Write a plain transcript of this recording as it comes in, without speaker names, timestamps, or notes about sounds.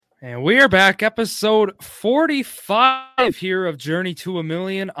And we are back, episode 45 here of Journey to a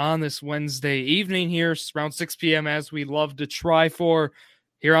Million on this Wednesday evening here, around 6 p.m. as we love to try for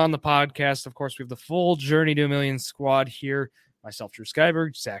here on the podcast. Of course, we have the full Journey to a Million squad here. Myself, Drew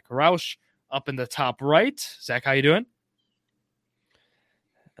Skyberg, Zach Roush up in the top right. Zach, how you doing?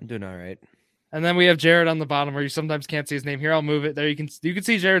 I'm doing all right. And then we have Jared on the bottom where you sometimes can't see his name. Here, I'll move it. There you can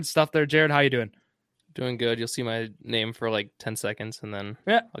see Jared's stuff there. Jared, how you doing? Doing good. You'll see my name for like 10 seconds and then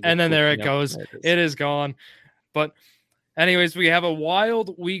and then there it goes. It is gone. But anyways, we have a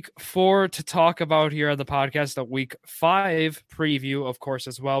wild week 4 to talk about here on the podcast, a week 5 preview, of course,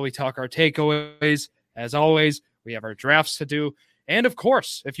 as well. We talk our takeaways. As always, we have our drafts to do. And of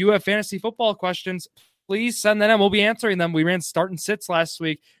course, if you have fantasy football questions, please send them in. We'll be answering them. We ran start and sits last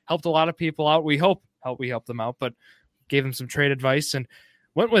week, helped a lot of people out. We hope we helped them out, but gave them some trade advice and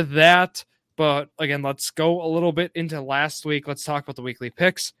went with that. But again, let's go a little bit into last week. Let's talk about the weekly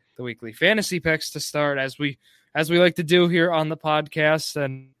picks, the weekly fantasy picks to start, as we like to do here on the podcast.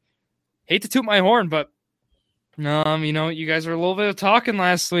 And hate to toot my horn, but you guys are a little bit of talking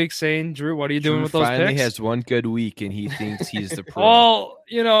last week saying, Drew, what are you doing with those picks? Finally has one good week and he thinks he's the pro.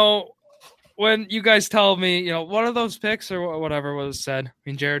 Well, when you guys tell me, what are those picks or whatever was said? I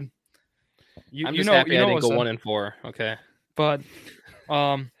mean, Jared, I'm just happy I didn't go 1-4. Okay. But,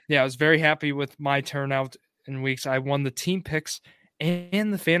 yeah, I was very happy with my turnout in weeks. I won the team picks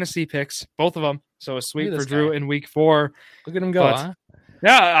and the fantasy picks, both of them. So a sweep for Drew in week 4. Look at him go, huh?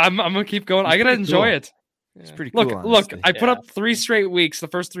 Yeah, I'm going to keep going. I got to enjoy it. It's pretty cool. Look, I put up 3 straight weeks, the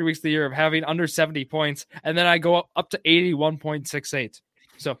first 3 weeks of the year of having under 70 points, and then I go up to 81.68.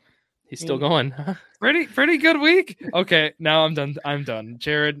 So he's still going. Pretty good week. Okay, now I'm done.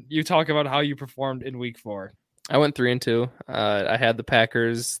 Jared, you talk about how you performed in week 4. I went 3-2. I had the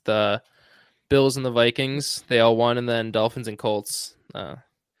Packers, the Bills, and the Vikings. They all won, and then Dolphins and Colts. I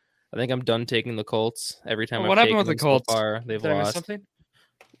think I'm done taking the Colts. Every time what happened with the Colts? So far, they've lost. Something?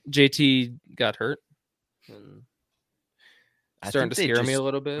 JT got hurt. Starting to scare me a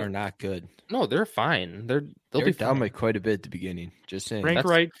little bit. Are not good. No, they're fine. They'll be down fine by quite a bit at the beginning. Just saying. Frank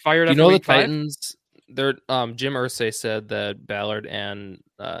Wright fired up. The Titans? They're Jim Irsay said that Ballard and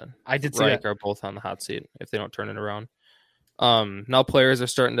Reich are both on the hot seat if they don't turn it around. Now players are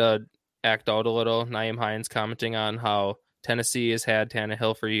starting to act out a little. Nyheim Hines commenting on how Tennessee has had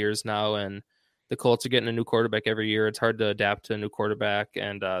Tannehill for years now, and the Colts are getting a new quarterback every year. It's hard to adapt to a new quarterback,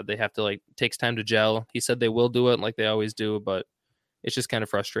 and they have to it takes time to gel. He said they will do it like they always do, but it's just kind of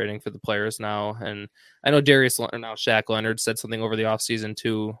frustrating for the players now. And I know Shaq Leonard said something over the offseason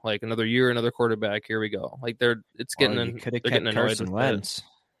too, like another year, another quarterback. Here we go. Like they're getting annoyed Carson with Wentz.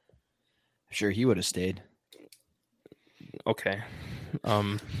 I'm sure he would have stayed. Okay.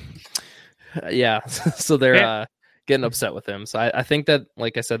 Yeah. So they're getting upset with him. So I think that,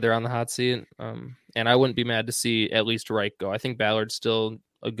 like I said, they're on the hot seat. And I wouldn't be mad to see at least Reich go. I think Ballard's still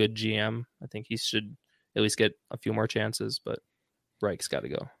a good GM. I think he should at least get a few more chances, but Reich's got to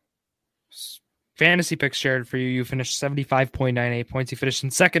go. Fantasy picks shared for you. You finished 75.98 points. You finished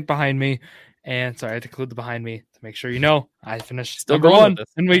in second behind me. And sorry, I had to include the behind me to make sure I finished still number 1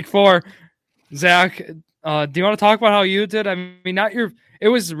 in week 4. Zach, do you want to talk about how you did? I mean, it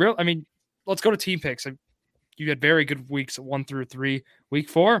was real. I mean, let's go to team picks. You had very good weeks 1 through 3. Week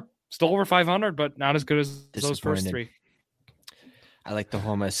 4, still over 500, but not as good as those first 3. I like to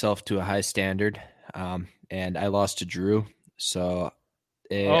hold myself to a high standard, and I lost to Drew. So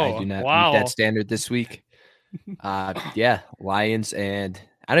I do not meet that standard this week. Lions, and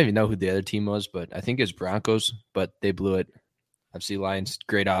I don't even know who the other team was, but I think it's Broncos, but they blew it. Obviously, Lions,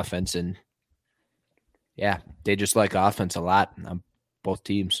 great offense, and they just like offense a lot on both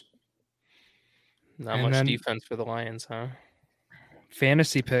teams. Not much defense for the Lions, huh?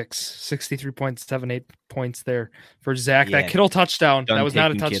 Fantasy picks, 63.78 points there for Zach. Yeah. That Kittle touchdown, that was not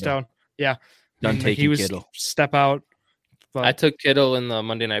a touchdown. Kittle. Yeah. Done taking Kittle. Step out. But I took Kittle in the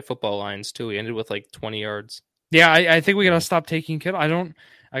Monday Night Football lines too. He ended with like 20 yards. Yeah, I think we got to stop taking Kittle.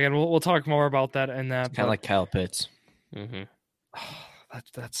 We'll talk more about that and that. Kind of like Kyle Pitts. Mm-hmm.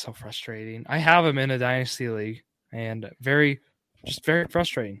 That's so frustrating. I have him in a dynasty league, and very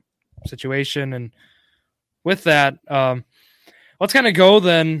frustrating situation. And with that, let's kind of go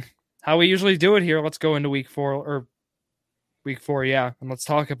then how we usually do it here. Let's go into week 4, and let's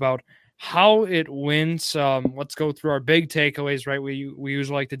talk about how it wins. Let's go through our big takeaways, right? We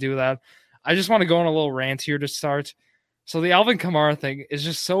usually like to do that. I just want to go on a little rant here to start. So the Alvin Kamara thing is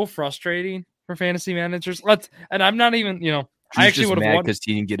just so frustrating for fantasy managers. And I'm not even, I actually would have won because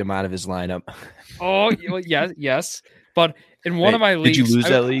he didn't get him out of his lineup. Oh, yes. But in one of my leagues, did you lose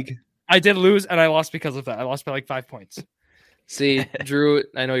that league? I did lose, and I lost because of that. I lost by like 5 points. See, Drew,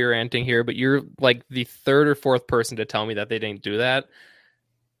 I know you're ranting here, but you're like the third or fourth person to tell me that they didn't do that.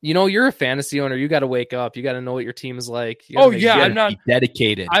 You know, you're a fantasy owner. You got to wake up. You got to know what your team is like. I'm not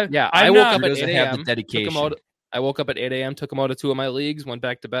dedicated. I woke up at 8 a.m. Have the dedication. I woke up at 8 a.m. Took him out of 2 of my leagues. Went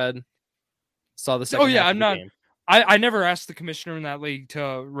back to bed. Saw the second. I'm not. I never asked the commissioner in that league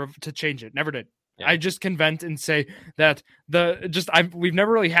to change it. Never did. Yeah. I just can vent and say that we've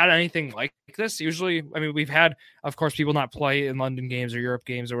never really had anything like this. Usually, I mean, we've had, of course, people not play in London games or Europe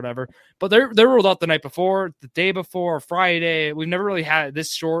games or whatever, but they're ruled out the night before, the day before, Friday. We've never really had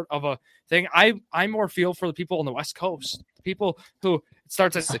this short of a thing. I more feel for the people on the West Coast, people who it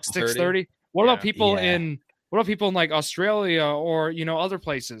starts at 6:30. What about people in like Australia or other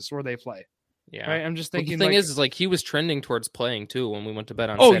places where they play? Yeah, right. I'm just thinking. Well, the thing is like he was trending towards playing too when we went to bed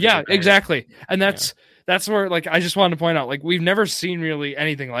on. Oh Saturday night. Exactly. And that's where like I just wanted to point out like we've never seen really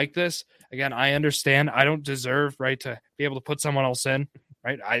anything like this. Again, I understand I don't deserve to be able to put someone else in.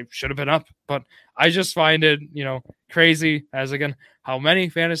 Right, I should have been up, but I just find it crazy as again how many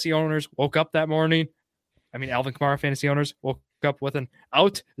fantasy owners woke up that morning. I mean, Alvin Kamara fantasy owners woke up with an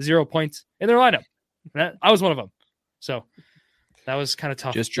 0 points in their lineup. I was one of them. So. That was kind of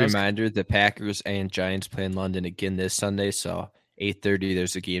tough. Just a reminder, the Packers and Giants play in London again this Sunday, so 8:30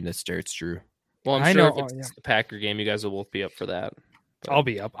 there's a game that starts, Drew. Well, I'm sure if it's the Packer game, you guys will both be up for that. But I'll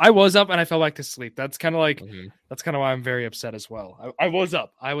be up. I was up and I fell back to sleep. That's kind of like that's kind of why I'm very upset as well. I was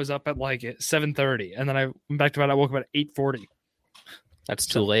up. I was up at like 7:30, and then I went back to bed. I woke up at 8:40. That's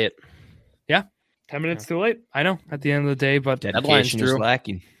too late. Yeah, 10 minutes too late. I know at the end of the day, but deadlines is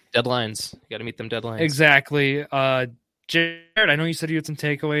lacking. Deadlines. You got to meet them deadlines. Exactly. Jared, I know you said you had some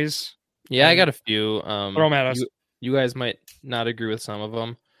takeaways. Yeah, I got a few. Throw them at us. You guys might not agree with some of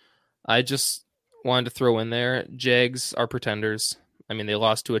them. I just wanted to throw in there, Jags are pretenders. I mean, they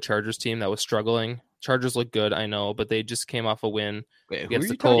lost to a Chargers team that was struggling. Chargers look good, I know, but they just came off a win against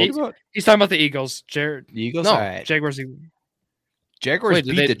the Colts. He's talking about the Eagles. Jared. The Eagles? No, right. Jaguars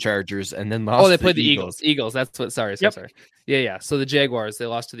beat the Chargers and then lost. Oh, they played the Eagles. Eagles. That's what. Sorry. Sorry. Yeah. So the Jaguars, they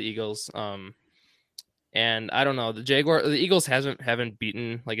lost to the Eagles. And I don't know, the Eagles haven't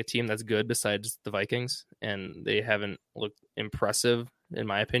beaten like a team that's good besides the Vikings, and they haven't looked impressive in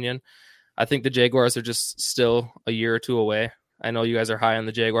my opinion. I think the Jaguars are just still a year or two away. I know you guys are high on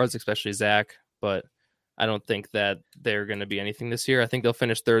the Jaguars, especially Zach, but I don't think that they're going to be anything this year. I think they'll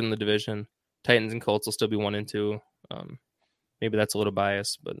finish third in the division. Titans and Colts will still be 1 and 2. Maybe that's a little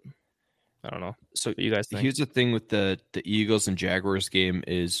biased, but I don't know. So you guys think? Here's the thing with the Eagles and Jaguars game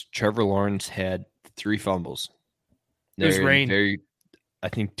is Trevor Lawrence had 3 fumbles. It was rain. I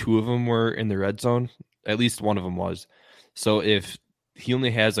think 2 of them were in the red zone. At least one of them was. So if he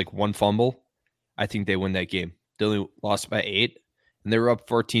only has like 1 fumble, I think they win that game. They only lost by 8, and they were up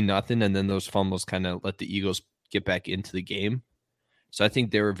 14-0, and then those fumbles kind of let the Eagles get back into the game. So I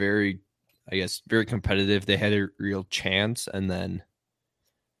think they were very competitive. They had a real chance, and then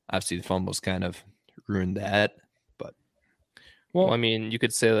obviously the fumbles kind of ruined that. Well, I mean, you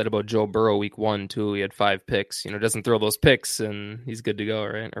could say that about Joe Burrow week 1 too. He had 5 picks. Doesn't throw those picks, and he's good to go,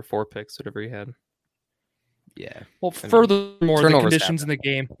 right? Or 4 picks, whatever he had. Yeah. Well, furthermore, the conditions in the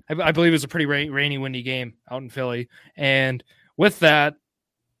game, I believe it was a pretty rainy, windy game out in Philly. And with that,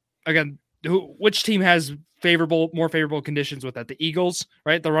 again, which team has more favorable conditions with that? The Eagles,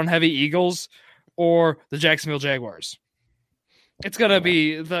 right? The run-heavy Eagles, or the Jacksonville Jaguars? It's going to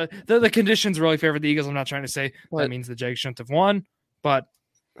be the conditions really favor the Eagles. I'm not trying to say that means the Jags shouldn't have won, but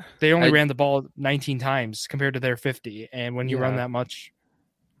they only ran the ball 19 times compared to their 50. And when you run that much.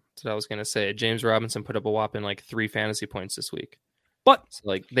 That's what I was going to say. James Robinson put up a whopping 3 fantasy points this week. But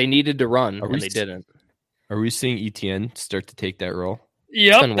they needed to run and they didn't. Are we seeing ETN start to take that role?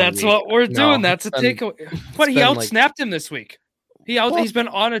 Yep, that's what we're doing. That's a takeaway. But he outsnapped him this week. He's been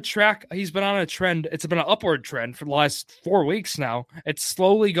on a track. He's been on a trend. It's been an upward trend for the last 4 weeks now. It's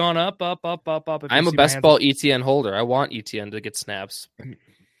slowly gone up. I'm a best ball ETN holder. I want ETN to get snaps.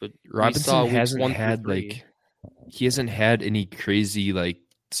 But Robinson hasn't had he hasn't had any crazy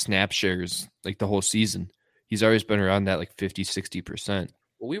snap shares the whole season. He's always been around that 50-60%.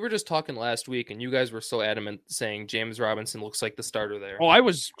 Well, we were just talking last week, and you guys were so adamant saying James Robinson looks like the starter there.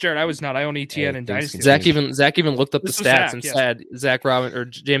 Oh, Jared. I was not. I own ETN and Dynasty. Zach even looked up the stats and said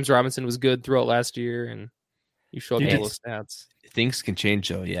James Robinson was good throughout last year, and you showed me all the stats. Things can change,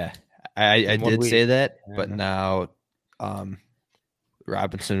 though. Yeah, I did say that, but now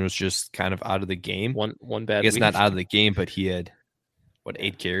Robinson was just kind of out of the game. One bad. I guess not out of the game, but he had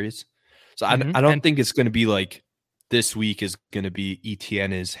 8 carries. So I don't think it's going to be this week is going to be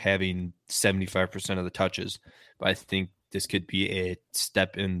ETN is having 75% of the touches, but I think this could be a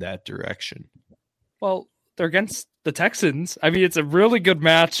step in that direction. Well, they're against the Texans. I mean, it's a really good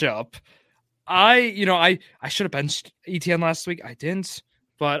matchup. I should have benched ETN last week. I didn't,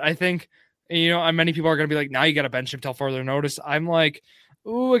 but I think, many people are going to be like, now you got to bench him till further notice. I'm like,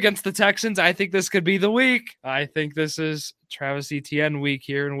 ooh, against the Texans, I think this could be the week. I think this is Travis Etienne week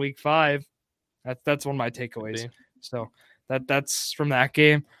here in week 5. That's one of my takeaways. So that's from that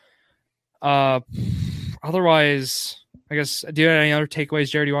game. Otherwise, I guess, do you have any other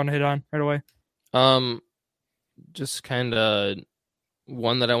takeaways, Jared, you want to hit on right away? Just kind of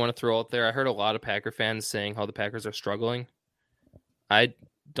one that I want to throw out there. I heard a lot of Packer fans saying how the Packers are struggling. I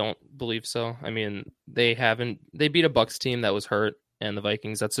don't believe so. I mean, they beat a Bucs team that was hurt, and the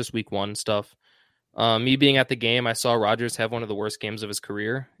Vikings, that's just week 1 stuff. Me being at the game, I saw Rodgers have one of the worst games of his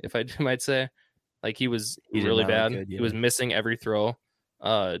career, if I might say. Like, he was really bad. Good, yeah. He was missing every throw.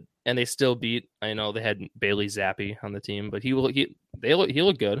 And they still beat. I know they had Bailey Zappi on the team, but he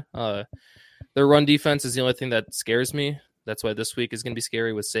looked good. Their run defense is the only thing that scares me. That's why this week is going to be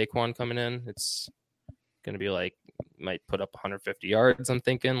scary with Saquon coming in. It's going to be like, might put up 150 yards, I'm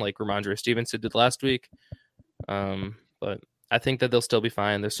thinking, like Ramondre Stevenson did last week. But I think that they'll still be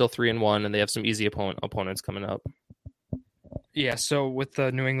fine. They're still 3-1, and they have some easy opponents coming up. Yeah, so with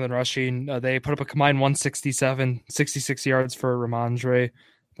the New England rushing, they put up a combined 167, 66 yards for Ramondre.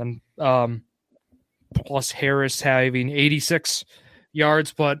 Then plus Harris having 86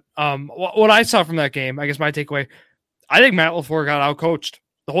 yards. But what I saw from that game, I guess my takeaway, I think Matt LaFleur got outcoached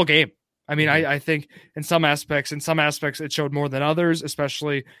the whole game. I mean, I think in some aspects it showed more than others,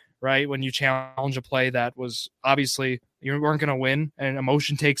 especially right when you challenge a play that was obviously you weren't going to win and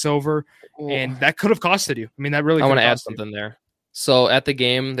emotion takes over. And that could have costed you. I mean, that really. I want to add something there. So at the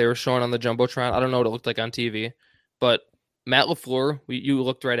game, they were showing on the Jumbotron. I don't know what it looked like on TV, but Matt LaFleur, you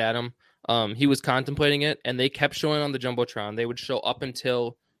looked right at him. He was contemplating it, and they kept showing on the Jumbotron. They would show up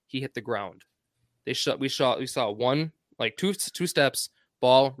until he hit the ground. We saw one, like two steps,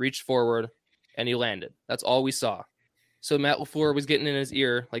 ball reached forward, and he landed. That's all we saw. So Matt LaFleur was getting in his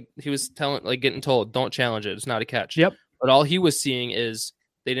ear, like he was getting told, don't challenge it. It's not a catch. Yep. But all he was seeing is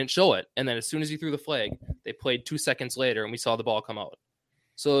they didn't show it. And then as soon as he threw the flag, they played 2 seconds later and we saw the ball come out.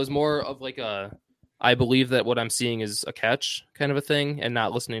 So it was more of like I believe that what I'm seeing is a catch kind of a thing and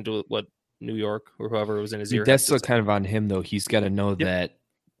not listening to what New York or whoever was in his ear. That's still kind of on him though. He's got to know that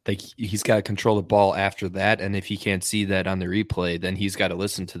like he's got to control the ball after that. And if he can't see that on the replay, then he's got to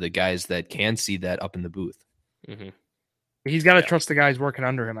listen to the guys that can see that up in the booth. Mm-hmm. He's got to trust the guys working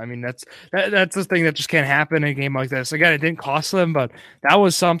under him. I mean, that's the thing that just can't happen in a game like this. Again, it didn't cost them, but that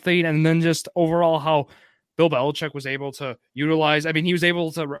was something. And then just overall how Bill Belichick was able to utilize. I mean, he was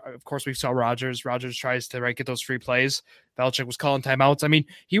able to, of course, we saw Rodgers. Rodgers tries to get those free plays. Belichick was calling timeouts. I mean,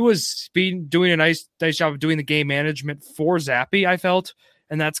 he was doing a nice job of doing the game management for Zappi, I felt.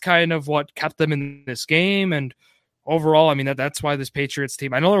 And that's kind of what kept them in this game. And overall, I mean, that's why this Patriots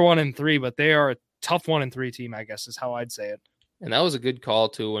team, I know they're 1-3, but they are a tough 1-3 team, I guess, is how I'd say it. And that was a good call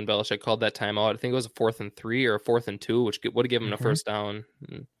too when Belichick called that timeout. I think it was a 4th and 3 or a 4th and 2, which would have given him a first down.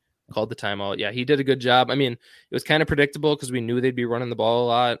 And called the timeout. Yeah, he did a good job. I mean, it was kind of predictable because we knew they'd be running the ball a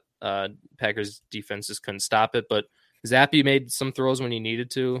lot. Packers defense just couldn't stop it, but Zappi made some throws when he needed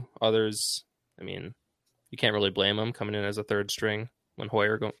to. Others, I mean, you can't really blame him coming in as a third string when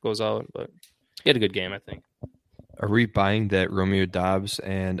Hoyer goes out, but he had a good game, I think. Are we buying that Romeo Doubs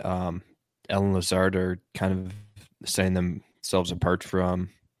and Allen Lazard are kind of setting themselves apart from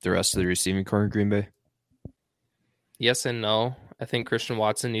the rest of the receiving corps in Green Bay? Yes and no. I think Christian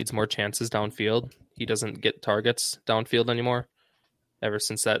Watson needs more chances downfield. He doesn't get targets downfield anymore. Ever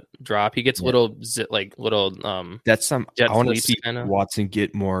since that drop, he gets little. That's some. I want to see Watson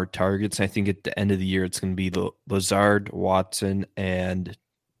get more targets. I think at the end of the year, it's going to be the Lazard, Watson, and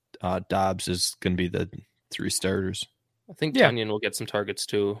Doubs is going to be the 3 starters. I think Tonyan will get some targets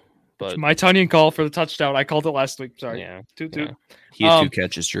too. But my Tonyan call for the touchdown. I called it last week. Sorry. Yeah. 2-2. Yeah. He had 2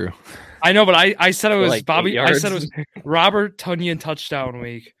 catches, Drew. I know, but I said it was like Bobby. I said it was Robert Tonyan touchdown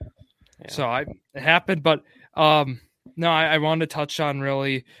week. Yeah. So it happened, but no, I wanted to touch on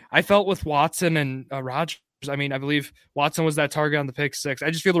really. I felt with Watson and Rodgers. I mean, I believe Watson was that target on the pick 6. I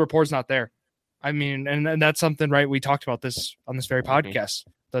just feel the report's not there. I mean, and that's something, right? We talked about this on this very podcast.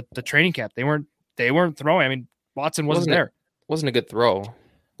 The training camp, they weren't throwing. I mean, Watson wasn't there. Wasn't a good throw.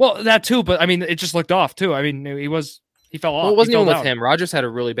 Well, that too, but I mean, it just looked off too. I mean, he fell off. Well, it wasn't even with him. Rodgers had a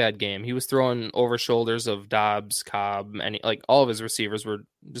really bad game. He was throwing over shoulders of Doubs, Cobb, and like all of his receivers were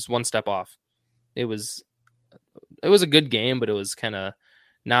just one step off. It was a good game, but it was kind of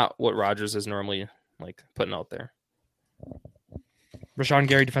not what Rodgers is normally like putting out there. Rashawn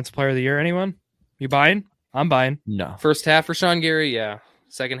Gary, Defensive Player of the Year. Anyone? You buying? I'm buying. No. First half, Rashawn Gary, yeah.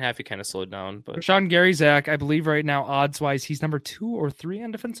 Second half, he kind of slowed down. But Rashawn Gary, Zach, I believe right now, odds-wise, he's number 2 or 3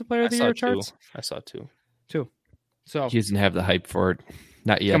 on Defensive Player of the Year charts. I saw 2. So he doesn't have the hype for it.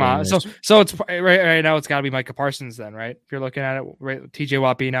 Not yet. Come on. So it's right now, it's got to be Micah Parsons then, right? If you're looking at it, right? TJ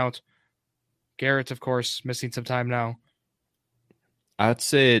Watt being out. Garrett, of course, missing some time now. I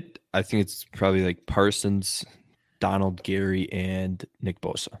think it's probably like Parsons, Donald, Gary, and Nick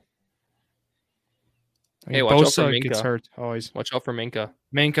Bosa. Hey, watch out for Bosa Minkah. Gets hurt always. Watch out for Minkah.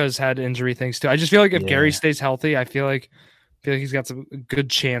 Minka's had injury things too. I just feel like if Gary stays healthy, I feel like he's got some good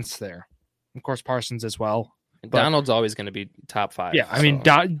chance there. Of course, Parsons as well. But Donald's always going to be top 5. Yeah, I mean,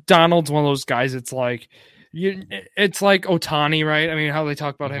 Donald's one of those guys. It's like Ohtani, right? I mean, how they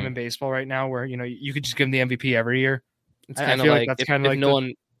talk about him in baseball right now, where you could just give him the MVP every year. It's kind of like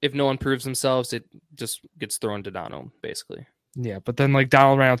if no one proves themselves, it just gets thrown to Donald, basically. Yeah, but then like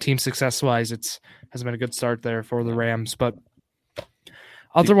Donald right now, team success wise, hasn't been a good start there for the Rams. But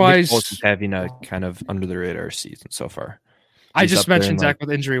otherwise, Nick Bosa's having a kind of under the radar season so far. I just mentioned Zach with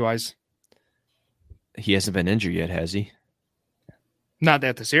injury wise. He hasn't been injured yet, has he? Not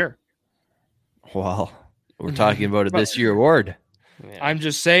that this year. Well, we're talking about a this year award. Yeah. I'm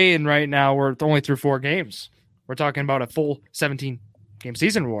just saying right now we're only through 4 games. We're talking about a full 17-game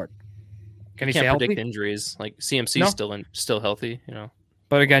season award. Can he stay healthy? Predict injuries. Like CMC's still healthy,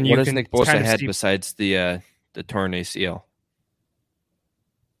 But again, what does Nick Bosa had besides the torn ACL?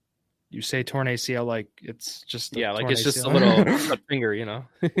 You say torn ACL like it's just it's just a little finger,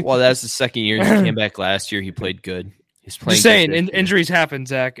 Well, that's the second year. He came back last year. He played good. He's playing. Just saying, injuries happen,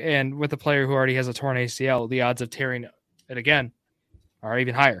 Zach, and with a player who already has a torn ACL, the odds of tearing it again are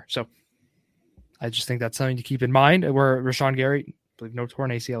even higher. So, I just think that's something to keep in mind. Where Rashawn Gary, I believe, no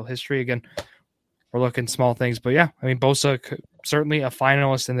torn ACL history. Again, we're looking small things, but yeah, I mean, Bosa certainly a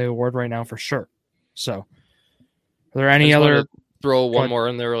finalist in the award right now for sure. So, are there any other? Throw one more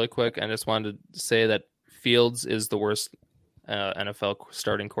in there really quick. I just wanted to say that Fields is the worst NFL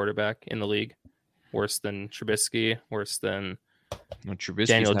starting quarterback in the league. Worse than Trubisky. Worse than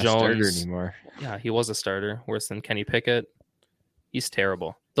Daniel Jones anymore. Yeah, he was a starter. Worse than Kenny Pickett. He's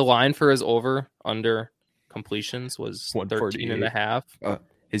terrible. The line for his over/under completions was 13.5.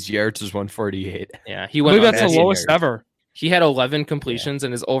 His yards was 148. Yeah, he went. That's the lowest ever. He had 11 completions,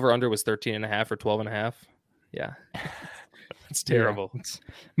 and his over/under was 13.5 or 12.5. Yeah. It's terrible. Yeah.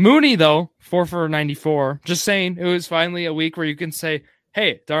 Mooney, though, 4 for 94. Just saying, it was finally a week where you can say,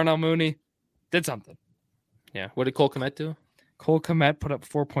 hey, Darnell Mooney did something. Yeah. What did Cole Kmet do? Cole Kmet put up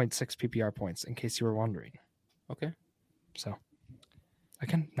 4.6 PPR points, in case you were wondering. Okay. So,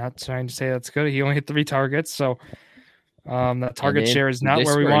 again, not trying to say that's good. He only hit 3 targets, so that target share is not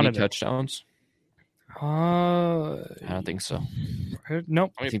where we wanted it. Touchdowns? I don't think so.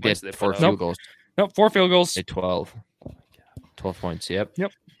 Nope. I think they had 4 field goals. Nope, 4 field goals. 12. 12 points. Yep.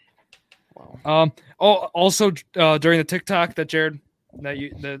 Wow. Also during the TikTok that Jared,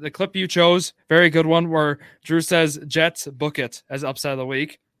 the clip you chose, very good one where Drew says Jets book it as upset of the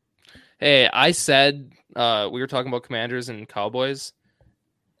week. Hey, I said we were talking about Commanders and Cowboys.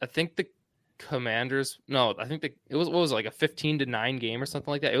 I think the Commanders. No, I think it was like a 15-9 game or something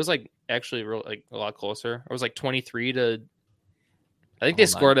like that. It was like actually a lot closer. It was like 23 to. I think they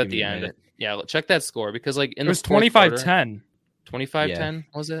scored at the end. Yeah, check that score because like it was 25-10. 25-10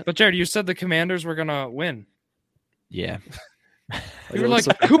 was it? But Jared, you said the Commanders were gonna win. Yeah. You were like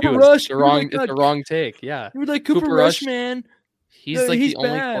Cooper Rush. It's the wrong take. Yeah. You were like Cooper Rush, man. He's like the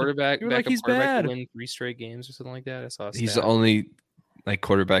only quarterback to win 3 straight games or something like that. I saw. He's the only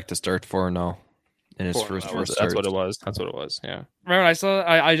quarterback to start 4-0 in his first start. That's what it was. Yeah. Remember, I saw.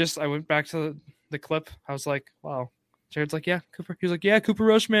 I went back to the clip. I was like, wow. Jared's like, yeah, Cooper. He was like, yeah, Cooper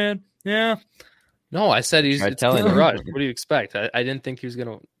Rush, man. Yeah. No, I said it's Cooper Rush. What do you expect? I didn't think he was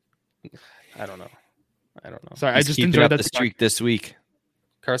gonna. I don't know. Sorry, I just enjoyed that the streak this week.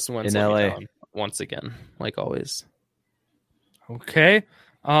 Carson Wentz in LA once again, like always. Okay.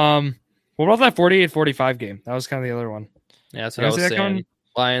 What about that 48-45 game? That was kind of the other one. Yeah, that's what I was saying.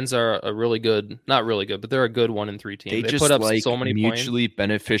 Lions are a really good, not really good, but they're a good 1-3 team. They just put up so many mutually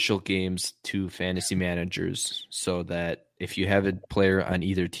beneficial games to fantasy managers, so that if you have a player on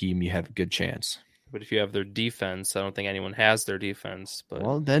either team, you have a good chance. But if you have their defense, I don't think anyone has their defense. But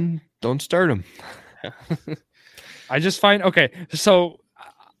well, then don't start them. I just find so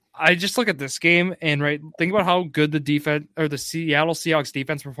I just look at this game and think about how good the defense or the Seattle Seahawks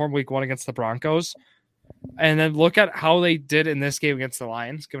defense performed week 1 against the Broncos, and then look at how they did in this game against the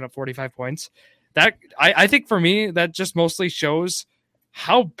Lions, giving up 45 points. That I think for me that just mostly shows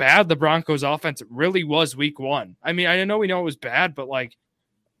how bad the Broncos offense really was week 1. I mean, I know we know it was bad, but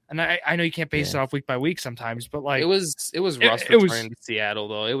And I know you can't base it off week by week sometimes, but like it was Russ returning to Seattle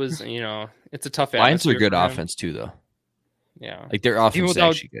though. It was it's a tough. Lions are good offense too though. Yeah, like their offense is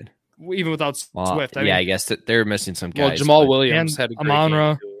actually good. Even without Swift. I guess that they're missing some guys. Well, Jamal Williams had a great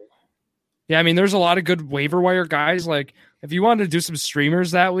game too. Yeah, I mean, there's a lot of good waiver wire guys. Like, if you wanted to do some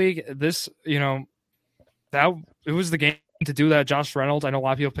streamers that week, this, that it was the game to do that. Josh Reynolds, I know a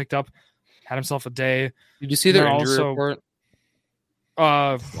lot of people picked up, had himself a day. Did you see their injury report?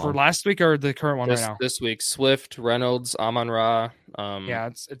 For last week or the current one right now? This week, Swift, Reynolds, Amon-Ra.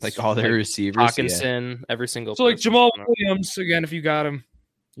 It's like all their receivers. Hawkinson, every single. So like Jamal Williams again, if you got him,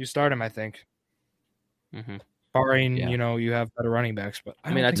 you start him. I think. Mm-hmm. Barring, you have better running backs. But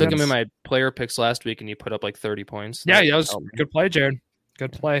I took him in my player picks last week, and he put up like 30 points. Yeah, that was good play, Jared.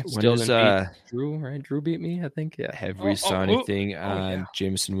 Good play. Still didn't beat Drew, right? Drew beat me, I think. Yeah. Have we saw anything on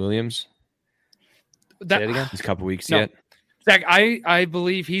Jameson Williams? That again? It's a couple weeks yet. Zach, I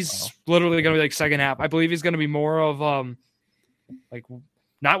believe he's literally going to be like second half. I believe he's going to be more of like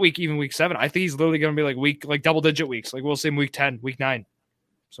not week 7. I think he's literally going to be like double digit weeks. Like we'll see him week 10, week 9.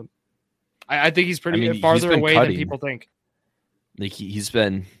 So I think he's pretty farther away than people think. Like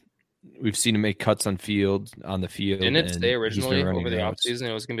we've seen him make cuts on the field. Didn't it say originally over the offseason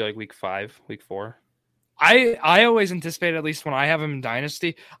it was going to be like week 5, week 4? I always anticipate, at least when I have him in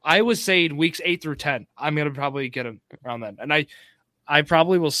Dynasty, I was saying weeks 8 through 10. I'm going to probably get him around then. And I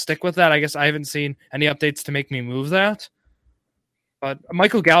probably will stick with that. I guess I haven't seen any updates to make me move that. But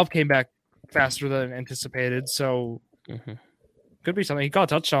Michael Gallup came back faster than anticipated, so could be something. He got a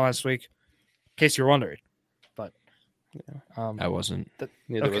touchdown last week, in case you're wondering. But I wasn't.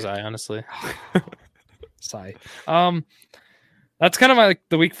 Neither was I, honestly. Sigh. That's kind of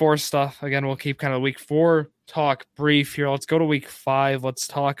the week 4 stuff. Again, we'll keep kind of week 4 talk brief here. Let's go to week 5. Let's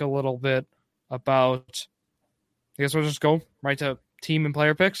talk a little bit about. I guess we'll just go right to team and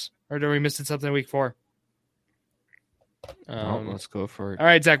player picks, or did we miss something in week 4? Let's go for it. All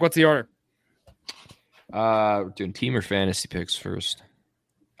right, Zach, what's the order? We're doing team or fantasy picks first.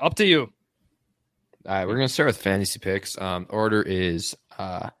 Up to you. All right, we're gonna start with fantasy picks. Order is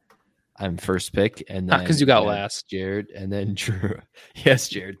I'm first pick, and then because you got last, Jared, and then Drew. Yes,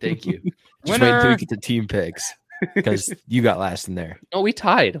 Jared, thank you. Just wait until we get to team picks because you got last in there. Oh, we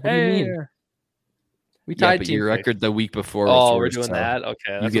tied. What do you mean? We tied. But your record the week before. Oh, we're doing that.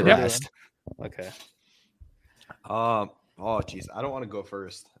 Okay, you get last. Okay. Geez, I don't want to go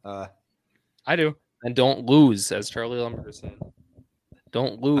first. I do. And don't lose, as Charlie Lumberger said.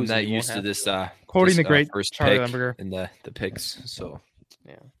 Don't lose. I'm not used to this. Quoting the great first Charlie pick Lumberger in the picks. So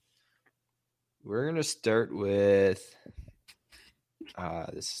yeah, we're gonna start with.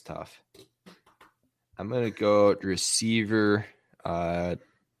 This is tough. I'm gonna go receiver. I'm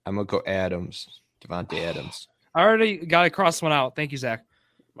gonna go Adams, Devontae Adams. I already got to cross one out. Thank you, Zach.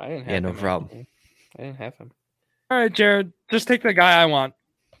 I didn't have him. No problem. I didn't have him. All right, Jared, just take the guy I want.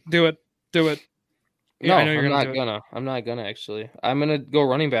 Do it. Yeah, no, I'm not gonna actually. I'm gonna go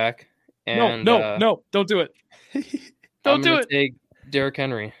running back. And no, don't do it. Don't do it. Take Derrick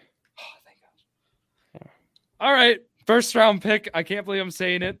Henry. Oh, thank God. Yeah. All right, first round pick. I can't believe I'm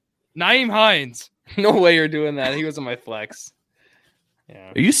saying it. Nyheim Hines. No way you're doing that. He was on my flex.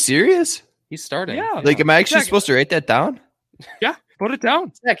 Yeah. Are you serious? He's starting. Yeah. Like, am I actually supposed to write that down? Yeah, put it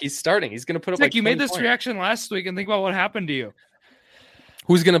down. Zach, he's starting. He's gonna put up. Zach, like you made this points. reaction last week, and think about what happened to you.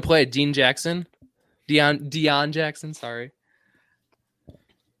 Who's gonna play? Dean Jackson. Deion Jackson. Sorry.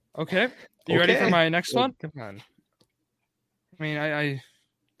 Okay. You ready for my next one? Come on. I mean, I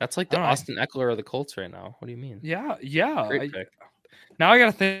that's like the Austin Eckler of the Colts right now. What do you mean? Yeah. Great pick. Now I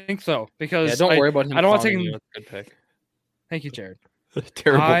gotta think though, because don't worry about him. I don't want to take him. Good pick. Thank you, Jared.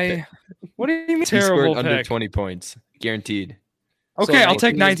 Terrible pick. What do you mean he terrible scored pick? Under 20 points, guaranteed. Okay, I'll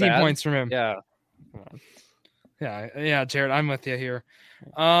take 19 points from him. Yeah. Yeah, Jared, I'm with you here.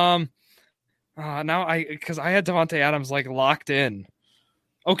 Now because I had Devontae Adams like locked in.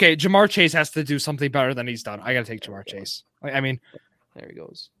 Okay, Jamar Chase has to do something better than he's done. I got to take Jamar Chase. I mean, there he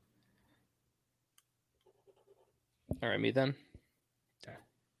goes. All right, me then. Okay.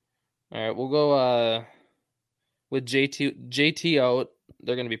 All right, we'll go with JT out.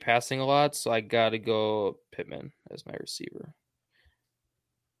 They're going to be passing a lot, so I got to go Pittman as my receiver.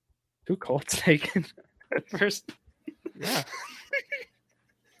 Who Colts taken first? Yeah.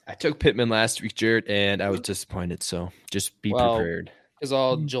 I took Pittman last week, Jared, and I was disappointed. So just be prepared. Because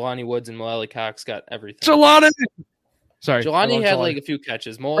all Jelani Woods and Mo Cox got everything. Jelani! Sorry. Jelani had like a few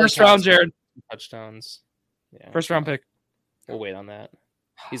catches. First round, Jared. Touchdowns. Yeah. First round pick. We'll wait on that.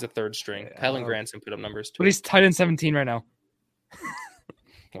 He's a third string. Kylan Granson put up numbers too. But he's tight end 17 right now.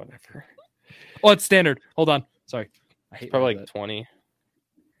 Whatever. Oh, it's standard. Hold on. Sorry. I hate probably like 20.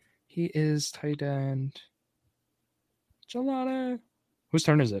 He is tight end. Gelati. Whose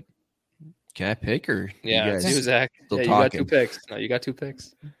turn is it? Can I pick or yeah, you guys it's you, Zach. still yeah, talking? You got 2 picks. No, you got 2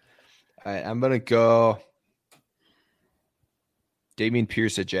 picks. All right, I'm gonna go Dameon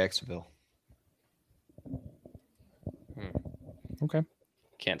Pierce at Jacksonville. Okay.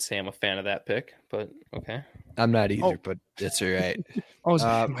 Can't say I'm a fan of that pick, but okay. I'm not either, but it's all right. Oh, is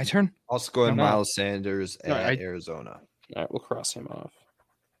it my turn? Also going No. Miles Sanders at Arizona. All right, we'll cross him off.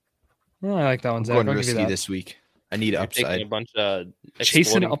 Oh, I like that one, I'm Zach. going I'll give you risky that. this week. I need You're upside. taking a bunch of Chasing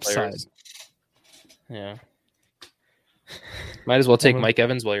exploding upside. players. Yeah. Might as well take Mike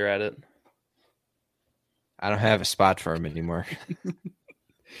Evans while you're at it. I don't have a spot for him anymore.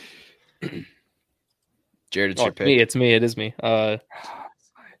 Jared, it's your pick. It's me. It is me. We're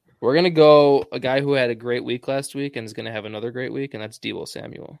going to go a guy who had a great week last week and is going to have another great week, and that's Deebo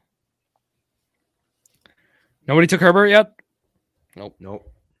Samuel. Nobody took Herbert yet? Nope.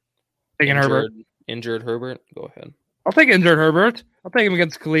 Taking Herbert. Injured Herbert? Go ahead. I'll take injured Herbert. I'll take him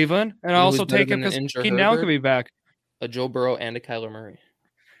against Cleveland. And I'll also Who's better take him than because injured Keenan Allen Herbert? could be back. A Joe Burrow and a Kyler Murray.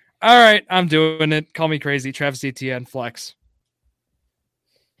 All right, I'm doing it. Call me crazy. Travis Etienne, flex.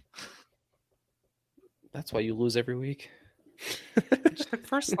 That's why you lose every week. Just took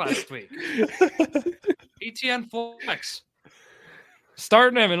first last week. Etienne, flex.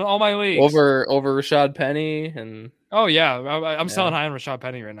 Starting him in all my leagues. Over Rashad Penny and... Oh, yeah. I'm selling high on Rashad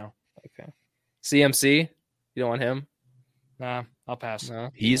Penny right now. Okay. CMC? You don't want him? Nah, I'll pass. No.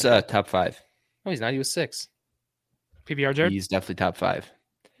 He's top 5. No, he's not. He was 6. PPR, Jared? He's definitely top 5.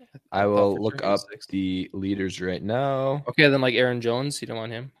 I will look up the leaders right now. Okay, then like Aaron Jones, you don't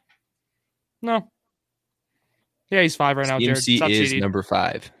want him? No. Yeah, he's 5 right now, Jared. CMC is number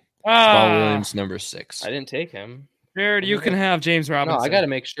 5. Ah, Paul Williams, number 6. I didn't take him. Jared, you can have James Robinson. No, I got to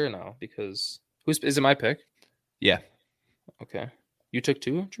make sure now because is it my pick? Yeah. Okay. You took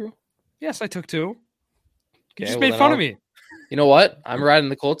 2, Drew? Yes, I took 2. Okay, You just made fun of me. You know what? I'm riding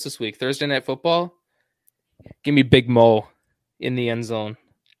the Colts this week. Thursday Night Football. Give me Big Mo in the end zone.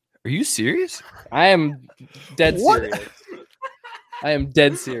 Are you serious? I am dead serious. I am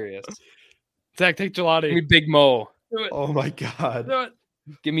dead serious. Zach, take Gelati. Give me Big Mo. Oh my God. Do it.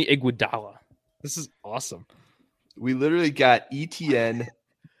 Give me Iguodala. This is awesome. We literally got ETN,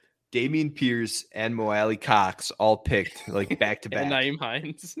 Dameon Pierce, and Mo Alley Cox all picked like back to back. And Naeem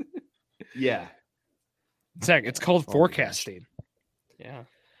Hines. Yeah. Zach, it's called forecasting. Yeah.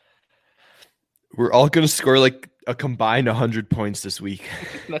 We're all going to score like a combined 100 points this week.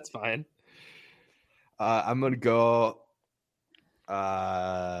 That's fine. I'm going to go.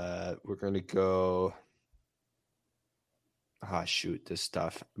 We're going to go. Ah, shoot, this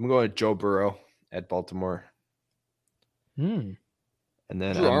stuff. I'm going to Joe Burrow at Baltimore. And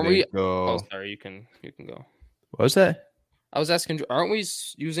then Drew, I'm going to go. Oh, sorry. You can go. What was that? I was asking, aren't we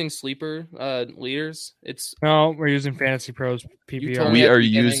using sleeper leaders? No, we're using Fantasy Pros PPR. We are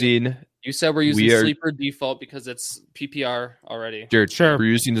using. You said we're using sleeper default because it's PPR already. Sure. We're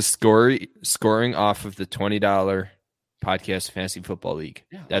using the scoring off of the $20 podcast fantasy football league.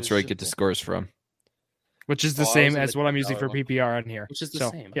 Yeah, that's where I get the scores from. Which is the same as what I'm using for PPR on here. Which is the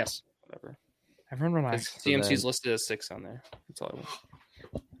same. Yes. Whatever. Everyone relax. CMC's listed as 6 on there. That's all I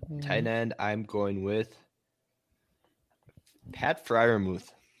want. Tight end, I'm going with Pat Freiermuth.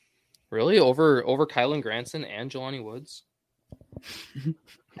 Really? Over Kylan Granson and Jelani Woods?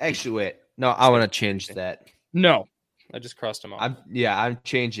 Actually, wait. No, I want to change that. No. I just crossed him off. I'm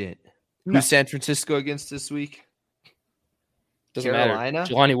changing it. No. Who's San Francisco against this week? Doesn't Carolina?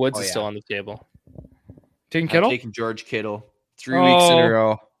 matter. Jelani Woods is still on the table. Taking Kittle? I'm taking George Kittle. 3 weeks in a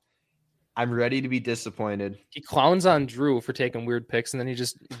row. I'm ready to be disappointed. He clowns on Drew for taking weird picks, and then he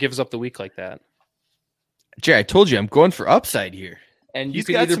just gives up the week like that. Jay, I told you I'm going for upside here. And you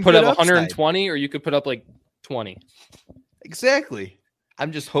could either put up 120 or you could put up like 20. Exactly.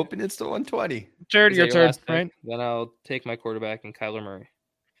 I'm just hoping it's the 120. Jared, your turn, right? Then I'll take my quarterback and Kyler Murray.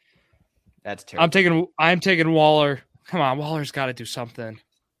 That's terrible. I'm taking Waller. Come on, Waller's got to do something.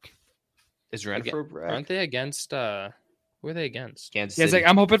 Is Renfro back? Aren't they against? Who are they against? Kansas City. Like,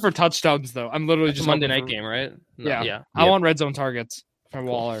 I'm hoping for touchdowns though. I'm literally just Monday night game, right? No, yeah. I want red zone targets for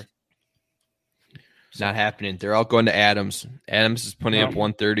Waller. It's not happening. They're all going to Adams. Adams is putting up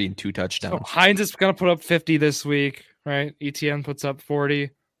 130 and 2 touchdowns. So Hines is going to put up 50 this week, right? ETN puts up 40.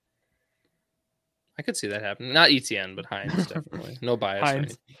 I could see that happening. Not ETN, but Hines definitely. No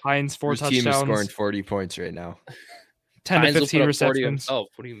bias. Hines 4 touchdowns. Team is scoring 40 points right now. 10 to 15 receptions. What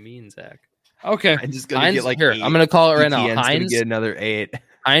do you mean, Zach? Okay. I'm just going to get like here. 8. I'm going to call it right now. Hines get another 8.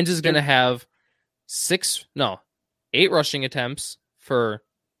 Hines is going to have 8 rushing attempts for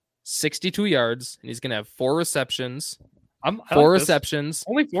 62 yards, and he's going to have 4 receptions 4 receptions.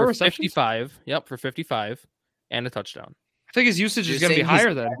 Only 4 receptions? 55. Yep, for 55 and a touchdown. I think his usage is going to be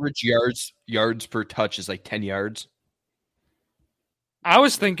higher than average yards per touch is like 10 yards. I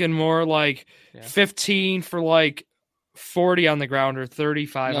was thinking more like 15 for like 40 on the ground or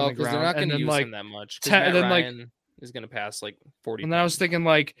 35 on the ground. They're not going to use him that much. 10, and then Ryan is going to pass like 40. And then I was thinking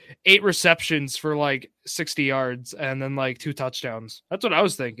like 8 receptions for like 60 yards and then like 2 touchdowns. That's what I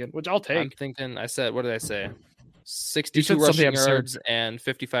was thinking, which I'll take. I'm thinking, what did I say? 62 rushing yards and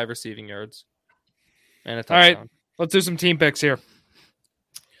 55 receiving yards. And a touchdown. All right, let's do some team picks here.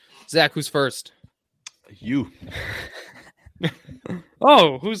 Zach, who's first? You.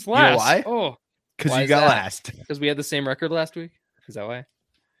 Oh, who's last? You know why? Oh, because you got last. Because we had the same record last week. Is that why?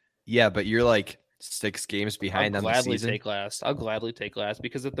 Yeah, but you're like 6 games behind on the season. I'll gladly take last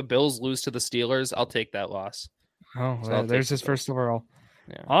because if the Bills lose to the Steelers, I'll take that loss. Oh, so there's his first overall.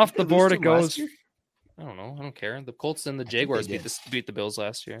 Yeah. Off the board it goes. I don't know. I don't care. The Colts and the Jaguars beat the Bills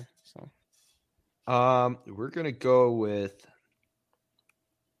last year. So, we're gonna go with.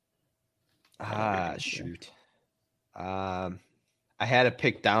 Shoot. I had a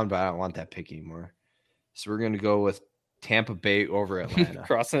pick down, but I don't want that pick anymore. So we're going to go with Tampa Bay over Atlanta.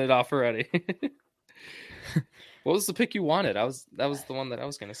 Crossing it off already. What was the pick you wanted? That was the one that I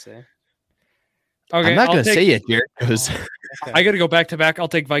was going to say. Okay, I'm not going to say it, Derek, because I got to go back to back. I'll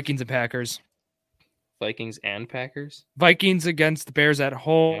take Vikings and Packers. Vikings and Packers? Vikings against the Bears at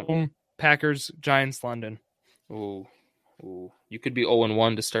home. Yeah. Packers, Giants, London. Ooh. You could be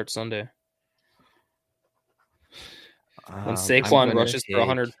 0-1 to start Sunday. When Saquon rushes for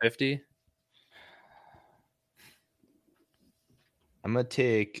 150. I'm going to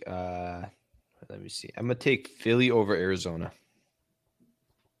take, let me see. I'm going to take Philly over Arizona.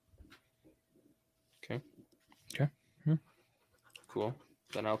 Okay. Cool.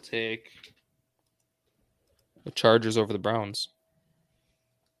 Then I'll take the Chargers over the Browns.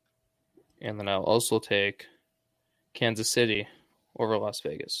 And then I'll also take Kansas City over Las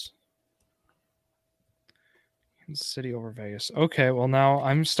Vegas. City over Vegas. Okay, well now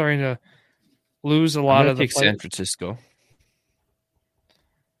I'm starting to lose a lot of the San Francisco.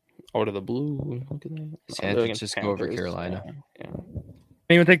 Out of the blue. Look at that. San Francisco over Carolina. Yeah.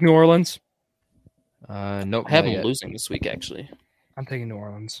 Anyone take New Orleans? Nope. I have them losing this week, actually. I'm taking New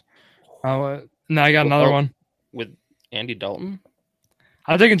Orleans. Now I got another one. With Andy Dalton?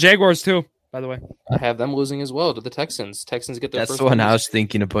 I'm taking Jaguars too, by the way. I have them losing as well to the Texans. Texans get their That's first the one I was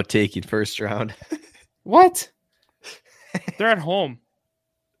thinking about taking first round. What? They're at home.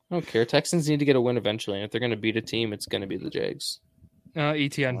 I don't care. Texans need to get a win eventually. And if they're going to beat a team, it's going to be the Jags.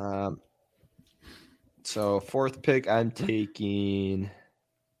 ETN. So 4th pick, I'm going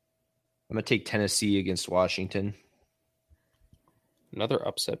to take Tennessee against Washington. Another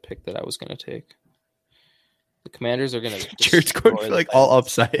upset pick that I was going to take. The Commanders are going to. Jared's going for like all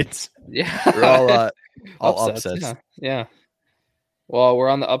upsides. Yeah. We're all upsets. Yeah. Well, we're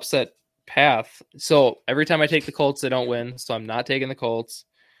on the upset path. So every time I take the Colts, they don't win. So I'm not taking the Colts,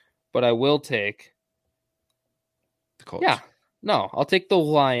 but I will take the Colts. Yeah. No, I'll take the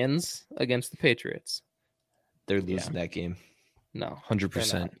Lions against the Patriots. They're losing that game. No.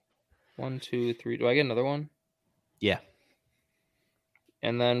 100%. 1, 2, 3. Do I get another one? Yeah.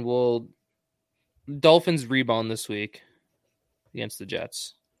 And then Dolphins rebound this week against the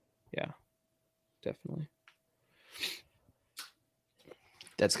Jets. Yeah. Definitely.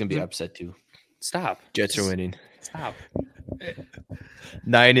 That's going to be upset too. Stop. Jets are winning. Stop.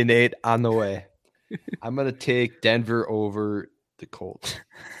 9-8 on the way. I'm going to take Denver over the Colts.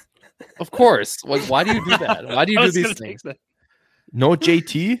 Of course. Like, why do you do that? Why do you do these things? No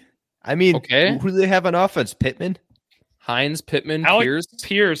JT? I mean, okay. Who do they have on offense? Pittman? Hines, Pittman,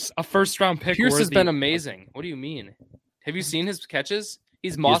 Pierce, a first-round pick. Pierce has been amazing. What do you mean? Have you seen his catches?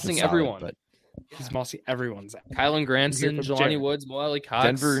 He's mossing everyone. He's mossing everyone's. Kylan Granson, Jelani Woods, Mo Ali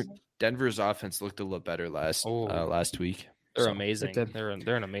Cox. Denver's offense looked a little better last week. They're amazing. They're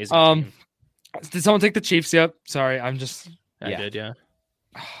an amazing team. Did someone take the Chiefs yet? Sorry, I did, yeah.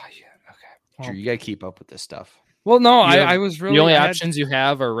 Oh, yeah. Okay. Well, Drew, you got to keep up with this stuff. Well, no, I was really. The only options you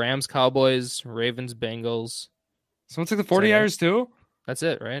have are Rams, Cowboys, Ravens, Bengals. Someone took the 49ers too? That's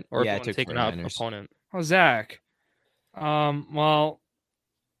it, right? Or yeah, I took an opponent. Oh, Zach. Well,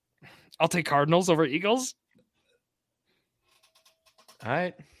 I'll take Cardinals over Eagles. All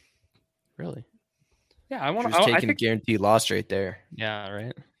right. Really? Yeah, I want to. Taking a guaranteed loss right there. Yeah,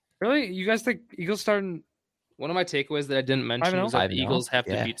 right. Really? You guys think Eagles starting? One of my takeaways that I didn't mention was that the Eagles have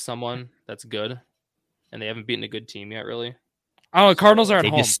to beat someone that's good, and they haven't beaten a good team yet, really. Oh, Cardinals are at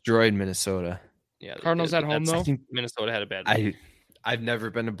home. They destroyed Minnesota. Yeah, Cardinals at home, though? I think Minnesota had a bad week. I've never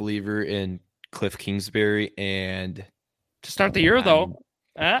been a believer in Cliff Kingsbury and To start the year, though.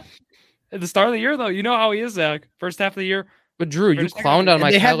 At the start of the year, though, you know how he is, Zach. First half of the year. But Drew, you clowned on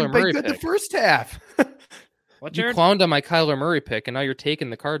my Kyler Murray pick. The first half. What, you clowned on my Kyler Murray pick, and now you're taking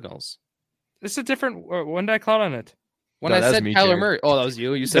the Cardinals. This is a different. When did I clown on it? When I said Kyler Murray. Oh, that was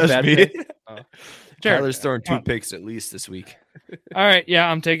you. You said bad me. pick. Oh. Kyler's throwing 2 picks at least this week. All right, yeah,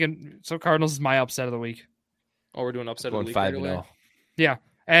 I'm taking. So Cardinals is my upset of the week. Oh, we're doing upset of the week. 5-0. Yeah,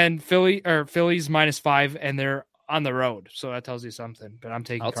 and Philly's -5, and they're on the road, so that tells you something. But I'm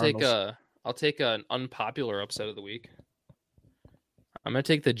taking. I'll take an unpopular upset of the week. I'm gonna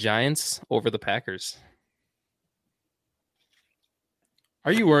take the Giants over the Packers.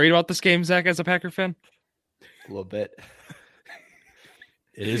 Are you worried about this game, Zach, as a Packer fan? A little bit.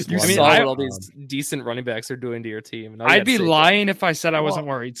 It is. You saw what all these decent running backs are doing to your team. I'd be lying if I said I wasn't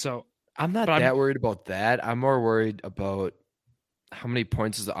worried. So I'm not worried about that. I'm more worried about how many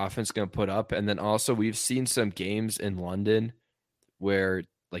points is the offense going to put up, and then also we've seen some games in London where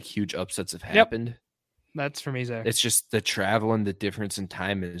like huge upsets have happened. Yep. That's for me, Zach. It's just the travel and the difference in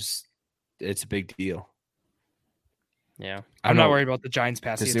time it's a big deal. Yeah, I'm not worried about the Giants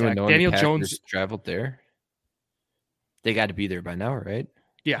passing attack. Daniel Jones traveled there. They got to be there by now, right?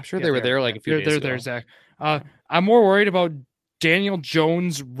 Yeah, I'm sure they were there like a few days ago. They're there, Zach. I'm more worried about Daniel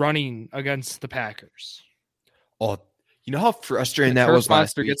Jones running against the Packers. Oh, you know how frustrating that was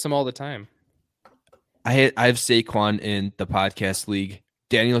last week? Gets them all the time. I have Saquon in the podcast league.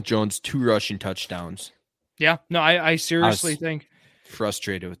 Daniel Jones 2 rushing touchdowns. Yeah, no, I seriously think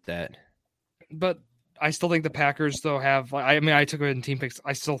frustrated with that. But I still think the Packers though have. I took it in team picks.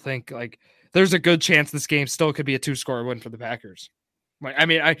 I still think like there's a good chance this game still could be a 2-score win for the Packers.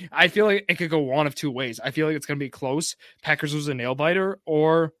 I feel like it could go one of 2 ways. I feel like it's going to be close. Packers lose a nail biter,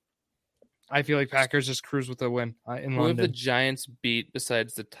 or I feel like Packers just cruise with a win in London. Who have the Giants beat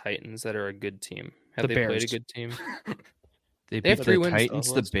besides the Titans that are a good team? Have they played a good team? They beat the 3 wins,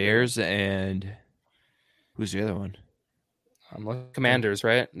 Titans, the Bears, and who's the other one? Commanders,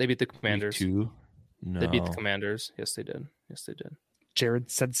 right? They beat the Commanders. Week 2? No. They beat the Commanders. Yes, they did. Jared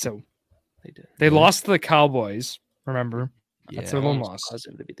said so. They did. They lost to the Cowboys, remember? Yeah. That's their one loss.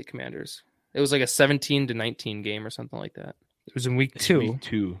 Positive to beat the Commanders. It was like a 17-19 game or something like that. It was in week 2. Week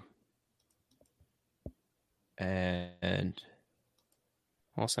 2. And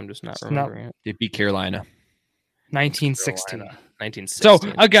also, I'm just not remembering it. They beat Carolina. 1916. So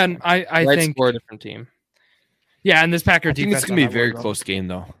again, I think we're a different team. Yeah, and this Packer defense. I think it's gonna be a very close game,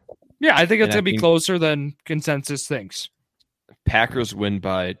 though. Yeah, I think it's gonna be closer than consensus thinks. Packers win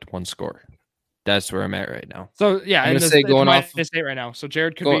by 1 score. That's where I'm at right now. So yeah, I'm gonna say going off this date right now. So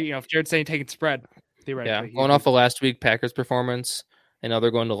Jared could be, if Jared's saying taking spread, theoretically. Yeah, going off of last week Packers performance, I know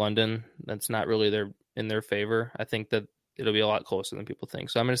they're going to London. That's not really in their favor. I think that it'll be a lot closer than people think.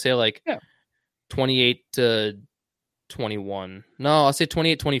 So I'm gonna say 28-21. No, I'll say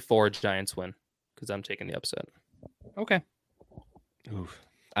 28-24 Giants win because I'm taking the upset. Okay. Oof.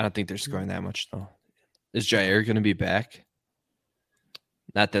 I don't think they're scoring that much though. Is Jair going to be back?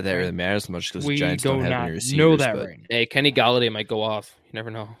 Not that really matters much because the Giants don't have any receivers. Know that right. Hey, Kenny Galladay might go off. You never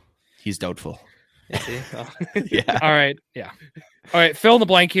know. He's doubtful. Yeah. All right. Yeah. All right. Fill in the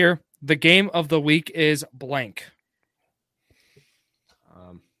blank here. The game of the week is blank.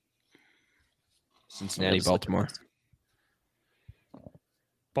 Cincinnati, Baltimore.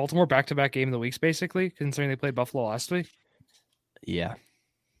 Baltimore back-to-back game of the weeks, basically, considering they played Buffalo last week. Yeah.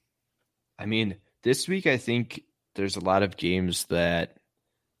 I mean, this week I think there's a lot of games that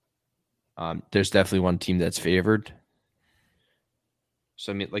there's definitely one team that's favored.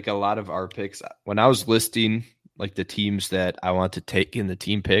 So, I mean, like a lot of our picks, when I was listing like the teams that I want to take in the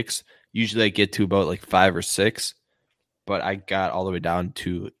team picks, usually I get to about like 5 or 6, but I got all the way down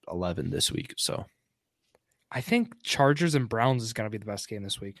to 11 this week. So I think Chargers and Browns is going to be the best game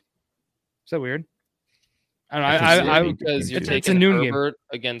this week. Is that weird? Because you're taking Herbert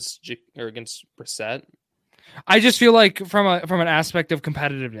against Brissett. I just feel like from an aspect of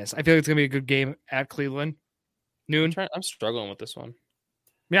competitiveness, I feel like it's going to be a good game at Cleveland. Noon. I'm struggling with this one.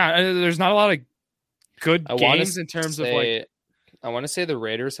 Yeah, there's not a lot of good games in terms of like. I want to say the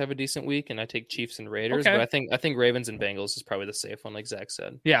Raiders have a decent week, and I take Chiefs and Raiders, but I think Ravens and Bengals is probably the safe one, like Zach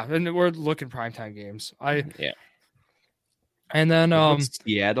said. Yeah, and we're looking primetime games. Yeah. And then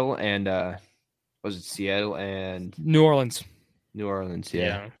Seattle and was it Seattle and New Orleans? New Orleans,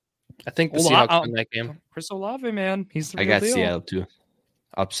 yeah. I think the Seahawks win that game. Chris Olave, man, he's the real I got deal. Seattle too.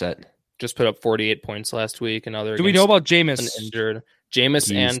 Upset. Just put up 48 points last week. And do we know about Jameis? Injured.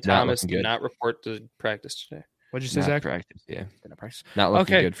 Jameis and Thomas did not report to practice today. What'd you say, Zach? Practice, yeah. Not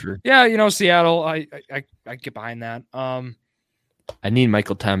looking good for. Yeah, Seattle. I get behind that. I need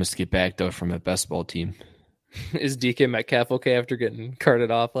Michael Thomas to get back though from a best ball team. Is DK Metcalf okay after getting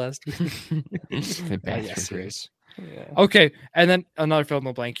carted off last week? Yes. Yeah. Okay, and then another fill in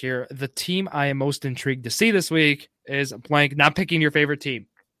the blank here. The team I am most intrigued to see this week is blank. Not picking your favorite team.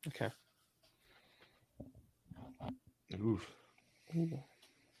 Okay. Oof.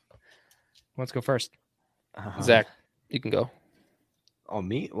 Let's go first. Zach, you can go. Oh,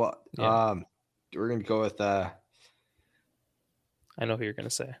 me? Well, Yeah. we're gonna go with. I know who you're gonna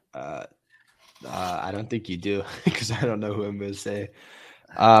say. I don't think you do because I don't know who I'm gonna say.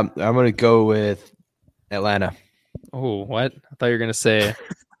 I'm gonna go with Atlanta. Oh, what? I thought you were gonna say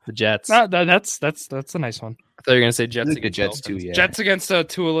the Jets. That's a nice one. I thought you were gonna say Jets. The Jets too. Yeah. Jets against a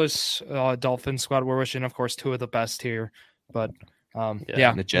Tualus Dolphin squad. We're wishing, of course, two of the best here, but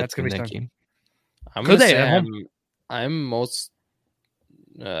yeah, the Jets that's gonna be that fun. game. I'm gonna say I'm most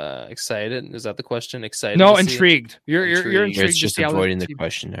excited. Is that the question? Excited? No, intrigued. You're intrigued. It's just avoiding the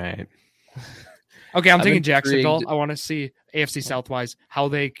question, right? Okay, I'm thinking Jacksonville. I want to see AFC South-wise how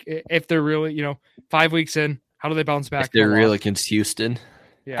they, if they're really, 5 weeks in, how do they bounce back? If they're real against Houston,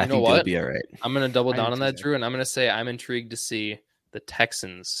 yeah, I think they'll be all right. I'm going to double down on that, Drew, and I'm going to say I'm intrigued to see the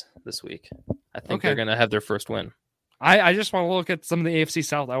Texans this week. I think they're going to have their first win. I just want to look at some of the AFC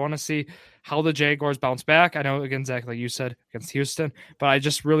South. I want to see how the Jaguars bounce back. I know, again, Zach, like you said, against Houston, but I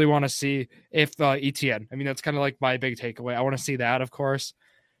just really want to see if ETN, I mean, that's kind of like my big takeaway. I want to see that, of course.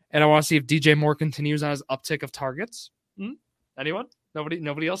 And I want to see if DJ Moore continues on his uptick of targets. Anyone?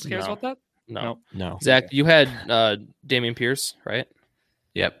 Nobody else cares about that? No. Zach, you had Dameon Pierce, right?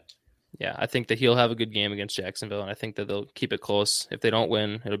 Yep. Yeah, I think that he'll have a good game against Jacksonville, and I think that they'll keep it close. If they don't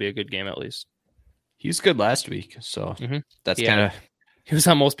win, it'll be a good game at least. He was good last week, so that's kind of... He was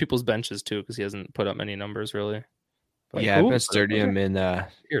on most people's benches, too, because he hasn't put up many numbers, really. But I've been starting him in the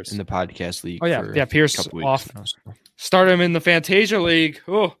podcast league. Oh, yeah. Pierce off. Now, so. Start him in the Fantasia League.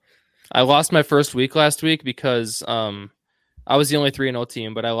 Oh, I lost my first week last week because I was the only 3-0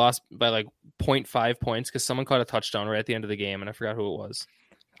 team, but I lost by like 0.5 points because someone caught a touchdown right at the end of the game, and I forgot who it was.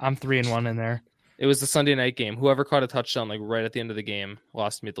 I'm 3-1 in there. It was the Sunday night game. Whoever caught a touchdown like right at the end of the game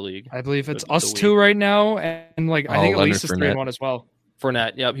lost me at the league. I believe it's us two right now, and I think Elise is 3-1 as well.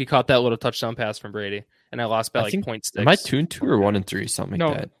 Fournette, yep, he caught that little touchdown pass from Brady, and I lost by like 0.6. Am I 2-2 or 1-3, something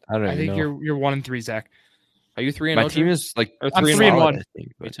like that? I don't know. I think you're 1-3, Zach. Are you 3-0? My team is like 3-1.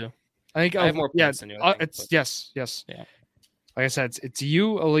 Me too. I think I have more points than you. It's yes. Yeah. Like I said, it's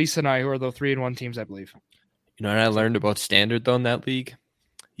you, Elise, and I who are the 3-1 teams, I believe. You know what I learned about standard though in that league?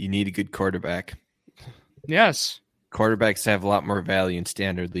 You need a good quarterback. Yes. Quarterbacks have a lot more value in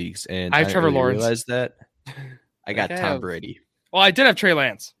standard leagues, and I have Trevor Lawrence. Realized that. I got Tom Brady. Well, I did have Trey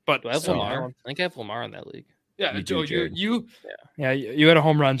Lance, but I have Lamar. I think I have Lamar in that league. Yeah, you had a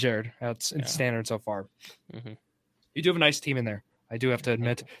home run, Jared. That's in standard so far. Mm-hmm. You do have a nice team in there. I do have to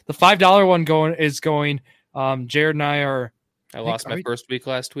admit. The $5 one is going. Jared and I are. I lost my first week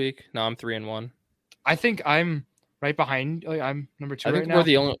last week. Now I'm 3-1. I think I'm right behind. I'm number 2 right now. We're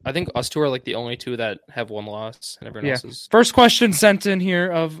the only. I think us two are like the only two that have one loss, and everyone else is. First question sent in here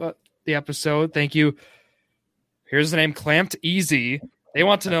of the episode. Thank you. Here's the name, Clamped Easy. They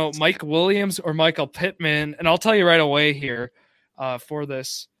want to know Mike Williams or Michael Pittman, and I'll tell you right away here for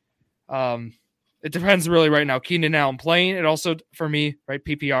this. It depends really right now. Keenan Allen playing. It also, for me, right,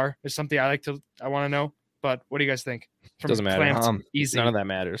 PPR is something I want to know. But what do you guys think? Doesn't matter. Easy. None of that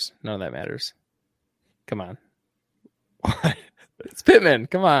matters. Come on. It's Pittman.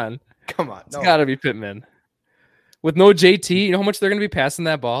 Come on. It's got to be Pittman. With no JT, you know how much they're going to be passing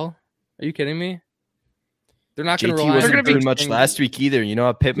that ball? Are you kidding me? They're not going to rely. Wasn't doing much last week either. You know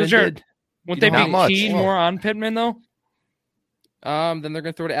what Pittman did? Won't they be keyed more on Pittman though? Then they're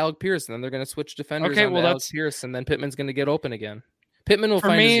going to throw to Alec Pierce, and then they're going to switch defenders. Okay, well that's Pierce, and then Pittman's going to get open again. Pittman will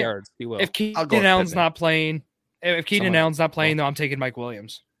find his yards. He will. If Keenan Allen's not playing, though, I'm taking Mike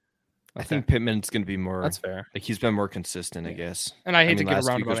Williams. I think Pittman's going to be more. That's fair. Like he's been more consistent, I guess. And I hate to give a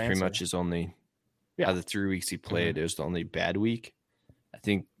roundabout answer. Pretty much his only. Out of the 3 weeks he played, it was the only bad week. I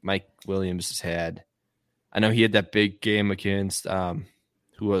think Mike Williams has had. I know he had that big game against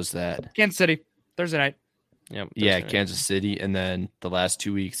who was that? Kansas City, Thursday night. Yep, Kansas City, and then the last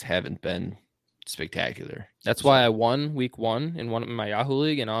 2 weeks haven't been spectacular. That's why I won week 1 in my Yahoo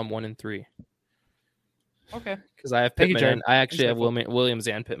league, and now I'm 1-3. Okay, because I have Pittman. And I actually have Williams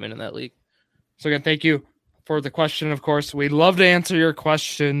and Pittman in that league. So again, thank you for the question. Of course, we'd love to answer your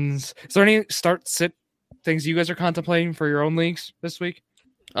questions. Is there any start-sit things you guys are contemplating for your own leagues this week?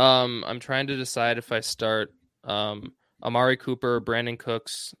 I'm trying to decide if I start Amari Cooper, Brandon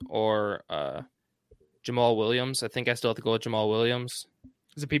Cooks, or Jamal Williams. I think I still have to go with Jamal Williams.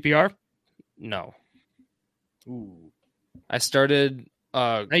 Is it PPR? No. Ooh. I started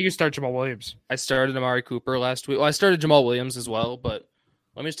Now you start Jamal Williams. I started Amari Cooper last week. Well, I started Jamal Williams as well, but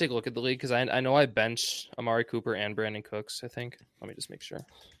let me just take a look at the league because I know I benched Amari Cooper and Brandon Cooks, I think. Let me just make sure.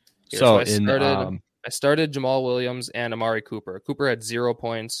 Here, so I started Jamal Williams and Amari Cooper. Cooper had 0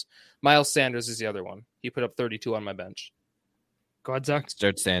 points. Miles Sanders is the other one. He put up 32 on my bench. Go ahead, Zach.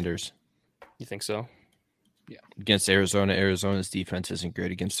 Start Sanders. You think so? Yeah. Against Arizona, Arizona's defense isn't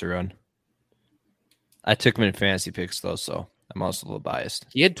great against the run. I took him in fantasy picks, though, so I'm also a little biased.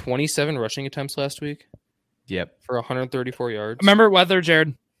 He had 27 rushing attempts last week. Yep. For 134 yards. Remember weather,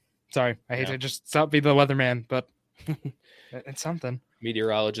 Jared? Sorry, I hate to just be the weatherman, but it's something.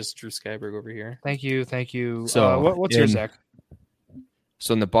 Meteorologist Drew Skyberg over here. Thank you. So what's your Zach?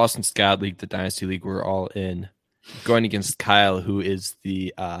 So in the Boston Scott League, the Dynasty League, we're all in. Going against Kyle, who is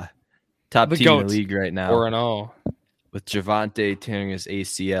the top team in the league right now. 4-0. With Javonte tearing his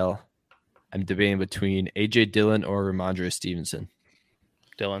ACL. I'm debating between A.J. Dillon or Ramondre Stevenson.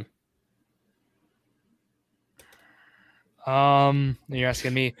 Dillon. You're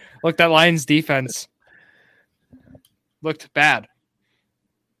asking me. Look, that Lions defense looked bad.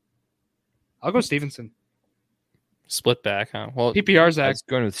 I'll go Stevenson. Split back, huh? Well, PPR, Zach.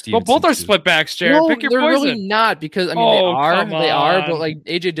 Going with Stevenson. Well, both are split backs, Jared. No, pick your they're poison. really not because they are, but like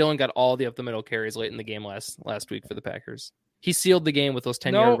AJ Dillon got all the up the middle carries late in the game last week for the Packers. He sealed the game with those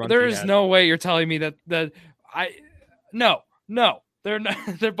 10-yard runs. There is no way you're telling me that no. They're not.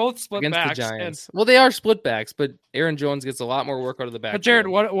 They're both split against backs. The Giants. Well, they are split backs, but Aaron Jones gets a lot more work out of the back. But Jared,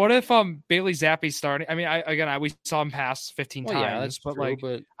 what if Bailey Zappe's starting? I mean, we saw him pass 15 times, yeah, that's but true,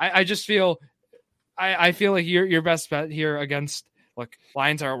 like I just feel I feel like your best bet here against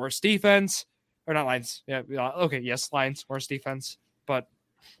Lions are worst defense or not Lions. Yeah, okay, yes, Lions worst defense, but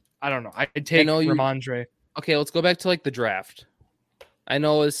I don't know. I'd take Ramondre. Okay, let's go back to the draft. I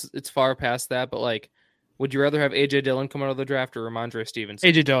know it's far past that, but would you rather have A.J. Dillon come out of the draft or Ramondre Stevenson?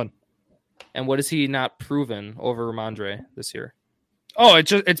 A.J. Dillon. And what has he not proven over Ramondre this year? Oh,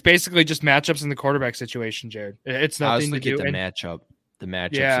 it's basically just matchups in the quarterback situation, Jared. It's nothing to do. The matchup. The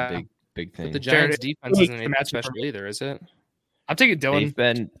matchup's a big thing. But the Giants' defense isn't anything special either, is it? I'm taking Dillon.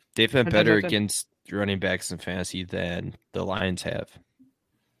 They've been better against running backs in fantasy than the Lions have.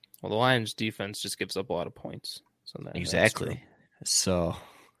 Well, the Lions' defense just gives up a lot of points. So exactly. So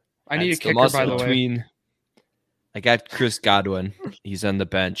I need a kicker, by the way. I got Chris Godwin. He's on the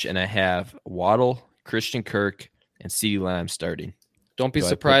bench, and I have Waddle, Christian Kirk, and CeeDee Lamb starting. Don't be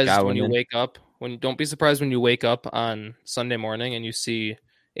surprised when you wake up. Don't be surprised when you wake up on Sunday morning and you see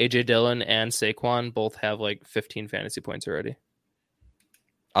A.J. Dillon and Saquon both have 15 fantasy points already.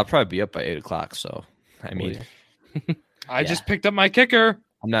 I'll probably be up by 8 o'clock. So I mean, I just picked up my kicker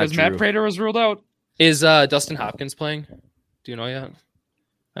because Matt Prater was ruled out. Is Dustin Hopkins playing? Do you know yet?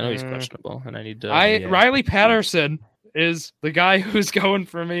 I know he's questionable, and I need to. Riley Patterson is the guy who's going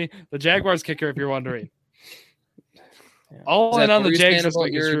for me, the Jaguars kicker. If you're wondering, all in on the Jags is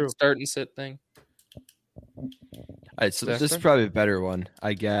about your start and sit thing. All right, so this is probably a better one.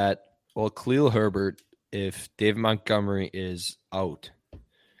 I got Khalil Herbert. If David Montgomery is out,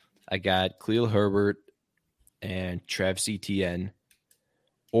 I got Khalil Herbert and Travis Etienne,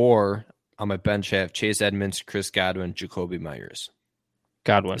 or on my bench I have Chase Edmonds, Chris Godwin, Jacoby Myers.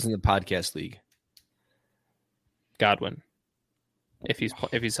 Godwin. He's in the podcast league. Godwin. If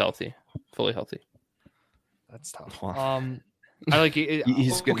he's healthy, fully healthy. That's tough. I like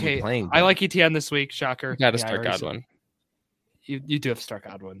he's going to be playing. I like ETN this week. Shocker. You got to start Godwin. You do have to start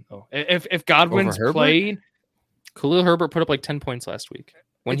Godwin. Oh, if Godwin's playing, Khalil Herbert put up 10 points last week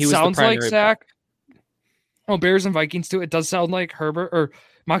when he was sounds the primary like Zach. Oh, Bears and Vikings too. It does sound like Herbert or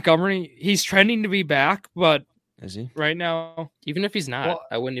Montgomery. He's trending to be back, but. Is he right now? Even if he's not,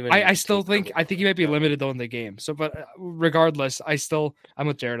 I wouldn't even. I still think he might be limited though in the game. So, but regardless, I'm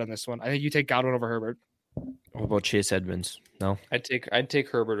with Jared on this one. I think you take Godwin over Herbert. What about Chase Edmonds? No, I'd take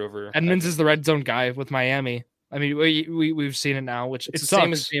Herbert over. Edmonds is the red zone guy with Miami. I mean, we've seen it now, which it's the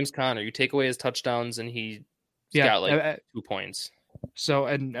same as James Conner. You take away his touchdowns, and he's got 2 points. So,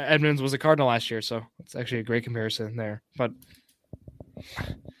 and Edmonds was a Cardinal last year, so it's actually a great comparison there. But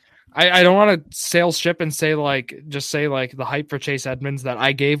I don't want to sail ship and say the hype for Chase Edmonds that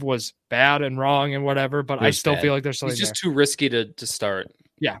I gave was bad and wrong and whatever, but I still feel like there's something. He's just too risky to start.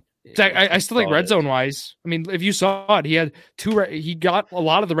 Yeah. I still think red zone wise. I mean, if you saw it, he had he got a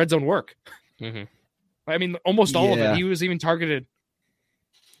lot of the red zone work. Mm-hmm. I mean, almost all of it. He was even targeted.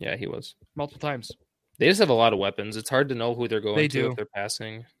 Yeah, he was multiple times. They just have a lot of weapons. It's hard to know who they're going to if they're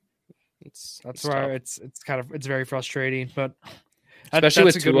passing. It's where it's very frustrating, but. Especially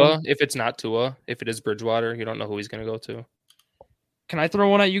with Tua, if it's not Tua, if it is Bridgewater, you don't know who he's going to go to. Can I throw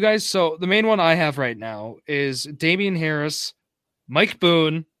one at you guys? So the main one I have right now is Damian Harris, Mike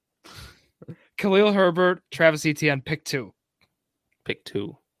Boone, Khalil Herbert, Travis Etienne, pick 2. Pick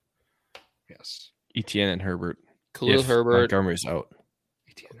 2. Yes. Etienne and Herbert. Khalil Herbert. Montgomery's out.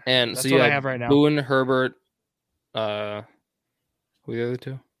 Etienne. And that's so you what have I have right now. Boone, Herbert. Who are the other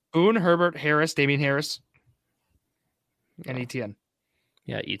 2? Boone, Herbert, Harris, Damian Harris, and Etienne.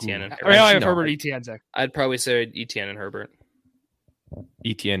 Yeah, Etienne and Harris. Right now I have Herbert, Etienne, Zach. I'd probably say Etienne and Herbert.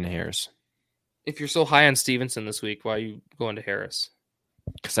 Etienne and Harris. If you're so high on Stevenson this week, why are you going to Harris?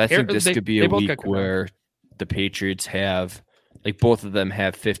 Because I think this could be a week where the Patriots have, like, both of them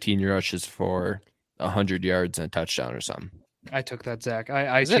have 15 rushes for 100 yards and a touchdown or something. I took that, Zach.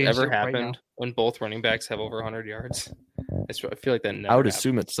 Has that ever happened when both running backs have over 100 yards? I feel like that never I would happened.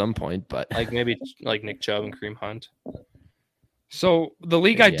 assume at some point, but like maybe like Nick Chubb and Kareem Hunt. So the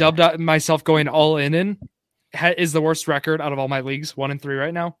league I dubbed myself going all in is the worst record out of all my leagues, 1-3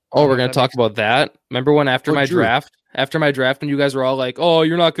 right now. Oh, we're gonna talk about that. Remember when after my draft, when you guys were all like, "Oh,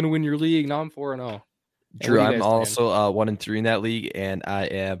 you're not gonna win your league." Now I'm 4-0. Drew, I'm also 1-3 in that league, and I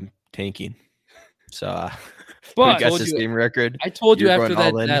am tanking. So, but we got the same record. I told you after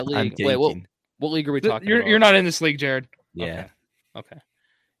that league. Wait, what league are we talking about? You're not in this league, Jared. Yeah. Okay.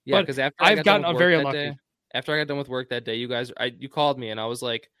 Yeah, because after I've gotten very unlucky. After I got done with work that day, you called me and I was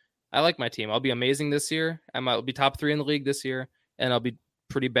like, I like my team. I'll be amazing this year. I'll be top 3 in the league this year, and I'll be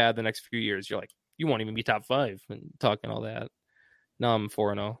pretty bad the next few years. You're like, you won't even be top 5 and talking all that. Now I'm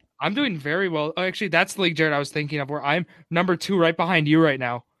 4-0. I'm doing very well. Actually, that's the league, Jared, I was thinking of, where I'm number 2 right behind you right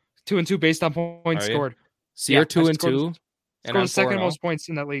now. 2-2 based on points scored. So you're 2-2, and I'm the second most points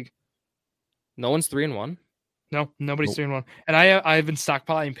in that league. No one's 3-1. No, nobody's 3-1. And I've been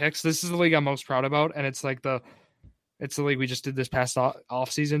stockpiling picks. This is the league I'm most proud about, and it's like the league we just did this past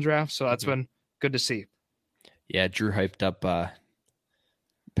off-season draft, so that's been good to see. Yeah, Drew hyped up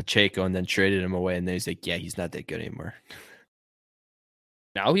Pacheco and then traded him away, and then he's like, "Yeah, he's not that good anymore."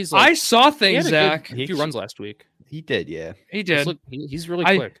 Now he's like, I saw things, Zach. He runs last week. He did, yeah. He did. He's really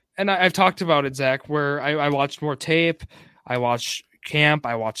quick. I've talked about it, Zach, where I watched more tape. I watched camp.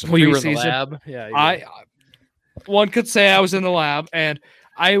 I watched some preseason. You were in the lab. Yeah. One could say I was in the lab, and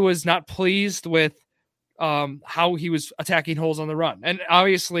I was not pleased with how he was attacking holes on the run. And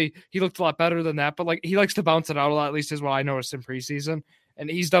obviously, he looked a lot better than that. But like, he likes to bounce it out a lot. At least is what I noticed in preseason. And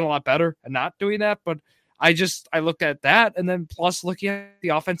he's done a lot better and not doing that. But I looked at that, and then plus looking at the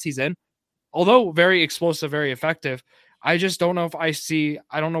offense he's in, although very explosive, very effective. I just don't know if I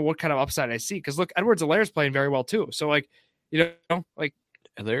don't know what kind of upside I see. Because look, Edwards-Helaire's playing very well too. So like,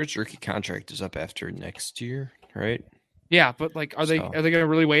 Helaire's rookie contract is up after next year, right? Yeah, but like, are they going to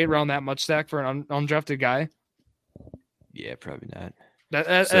really wait around that much, Zach, for an undrafted guy? Yeah, probably not.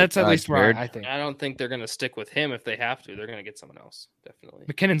 That's at least where I think. I don't think they're going to stick with him if they have to. They're going to get someone else, definitely.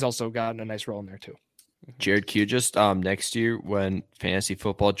 McKinnon's also gotten a nice role in there too. Jared Q, just next year when fantasy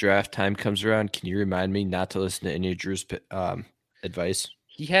football draft time comes around, can you remind me not to listen to any of Drew's advice?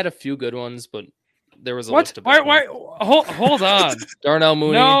 He had a few good ones, but there was a what? list of why? Hold on. Darnell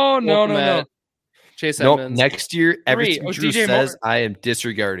Mooney. No. Chase Edmonds. Next year, everything Drew says, I am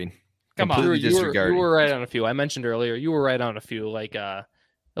disregarding. Come on. You were right on a few. I mentioned earlier, you were right on a few, like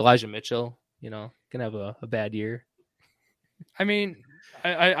Elijah Mitchell, gonna have a bad year. I mean,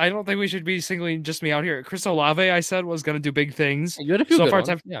 I don't think we should be singling just me out here. Chris Olave, I said, was going to do big things. You had a few so good far.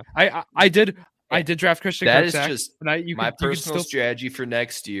 ones. Yeah. I did draft Christian Kirk. That is just my personal strategy for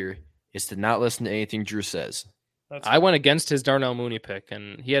next year is to not listen to anything Drew says. I went against his Darnell Mooney pick,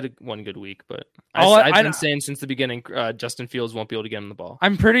 and he had one good week. But I've been saying since the beginning, Justin Fields won't be able to get him the ball.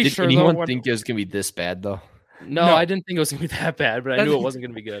 I'm pretty sure. Did anyone think it was going to be this bad, though? No, I didn't think it was going to be that bad, but I knew it wasn't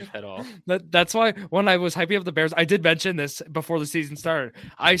going to be good at all. That's why when I was hyping up the Bears, I did mention this before the season started.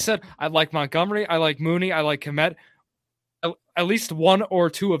 I said I like Montgomery, I like Mooney, I like Kmet. At least one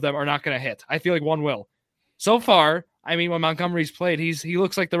or two of them are not going to hit. I feel like one will. So far, I mean, when Montgomery's played, he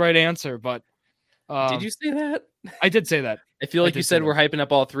looks like the right answer. But did you say that? I did say that. I feel like you said we're hyping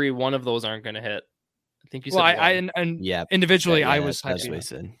up all three. One of those aren't going to hit. I think you said. Well, individually, I was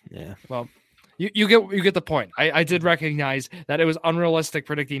hyping. Yeah. Well. You get the point. I did recognize that it was unrealistic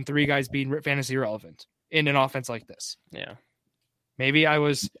predicting three guys being fantasy relevant in an offense like this. Yeah, maybe I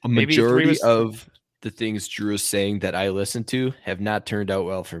was a majority of the things Drew is saying that I listen to have not turned out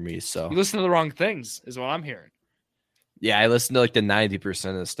well for me. So you listen to the wrong things, is what I'm hearing. Yeah, I listened to like the 90%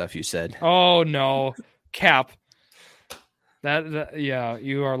 of the stuff you said. Oh no, Cap. That yeah,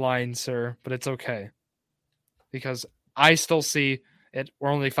 you are lying, sir. But it's okay because I still see.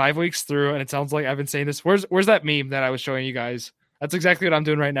 We're only 5 weeks through, and it sounds like I've been saying this. Where's that meme that I was showing you guys? That's exactly what I'm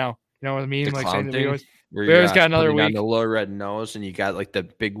doing right now. You know what I mean? The like clown saying thing? Bears got another week. On the low red nose, and you got like the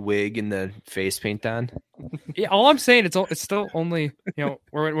big wig and the face paint on. Yeah, all I'm saying it's still only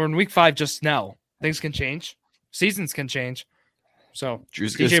we're in week 5 just now. Things can change, seasons can change. So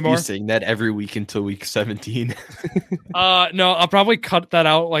Drew's DJ Moore saying that every week until week 17. No, I'll probably cut that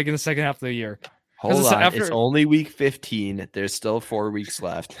out like in the second half of the year. Hold on, it's only week 15. There's still 4 weeks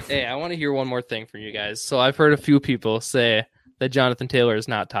left. Hey, I want to hear one more thing from you guys. So I've heard a few people say that Jonathan Taylor is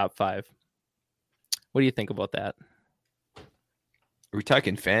not top 5. What do you think about that? Are we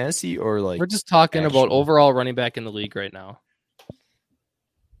talking fantasy or like? We're just talking about overall running back in the league right now.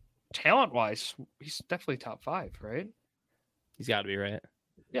 Talent-wise, he's definitely top 5, right? He's got to be, right?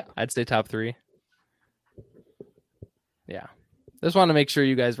 Yeah. I'd say top 3. Yeah. Just want to make sure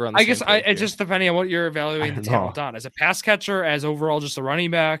you guys were on the same page here. It's just depending on what you're evaluating the talent on. As a pass catcher, as overall just a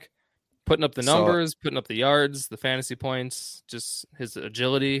running back. Putting up the numbers, putting up the yards, the fantasy points, just his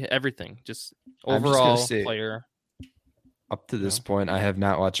agility, everything. Just overall player. Up to this point, I have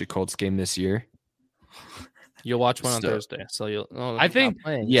not watched a Colts game this year. You'll watch one on Thursday. So you'll. Oh, I think,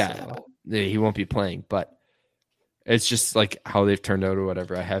 he won't be playing, but it's just like how they've turned out or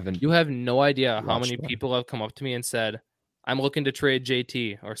whatever. I haven't. You have no idea how many people have come up to me and said, I'm looking to trade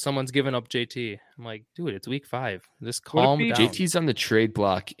JT, or someone's given up JT. I'm like, dude, it's week 5. Just calm down. JT's on the trade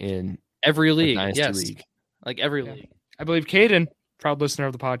block in every league. Yes. League. Like every league. I believe Caden, proud listener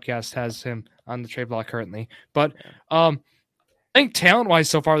of the podcast, has him on the trade block currently. But I think talent-wise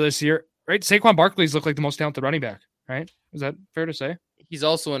so far this year, right? Saquon Barkley's looked like the most talented running back, right? Is that fair to say? He's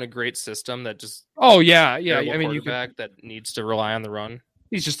also in a great system that just. Oh, yeah. I mean, that needs to rely on the run.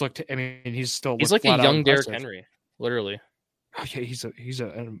 He's just looked. I mean, he's like a young Derrick Henry, literally. Oh, yeah, he's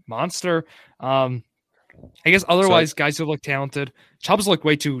a monster. I guess otherwise, guys who look talented. Chubb's look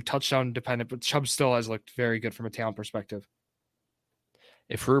way too touchdown dependent, but Chubb still has looked very good from a talent perspective.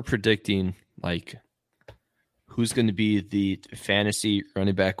 If we're predicting like who's going to be the fantasy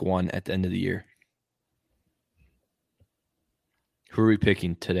running back 1 at the end of the year, who are we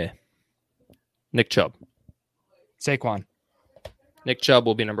picking today? Nick Chubb. Saquon. Nick Chubb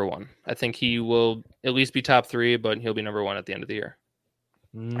will be number 1. I think he will at least be top 3, but he'll be number 1 at the end of the year.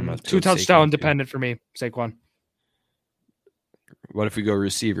 2 touchdown dependent for me, Saquon. What if we go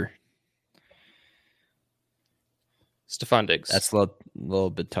receiver? Stephon Diggs. That's a little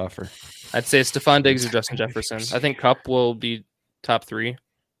bit tougher. I'd say Stephon Diggs or Justin Jefferson. I think Kupp will be top 3.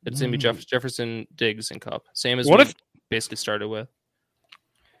 It's going to be Jefferson, Diggs, and Kupp. Same as basically started with.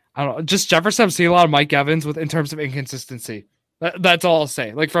 I don't know. Just Jefferson, I've seen a lot of Mike Evans in terms of inconsistency. That's all I'll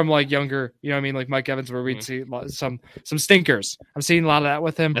say. Like from like younger, you know what I mean? Like Mike Evans, where we'd see some stinkers. I'm seeing a lot of that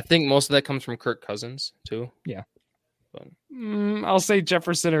with him. I think most of that comes from Kirk Cousins too. Yeah. But, I'll say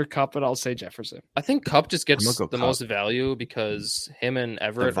Jefferson or Kupp, but I'll say Jefferson. I think Kupp just gets the most value because him and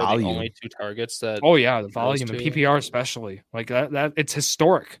Everett are the only 2 targets that. Oh yeah, the volume and PPR especially. Like that it's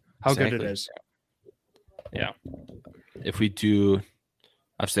historic how good it is. Yeah. If we do.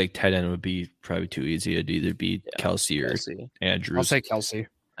 I'd say tight end would be probably too easy. It'd either be Kelsey or Andrews. I'll say Kelsey.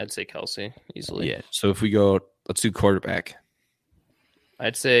 I'd say Kelsey easily. Yeah. So if we go, let's do quarterback.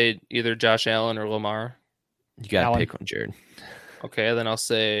 I'd say either Josh Allen or Lamar. You got to pick one, Jared. Okay, then I'll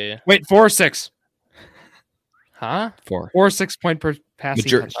say. Wait, 4 or 6? Huh? 4. 4 or 6 point per passing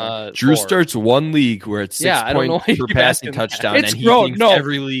touchdown. Drew starts one league where it's 6 points per passing touchdown, and he thinks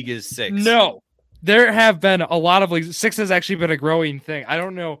every league is 6. No. There have been a lot of leagues. 6 has actually been a growing thing. I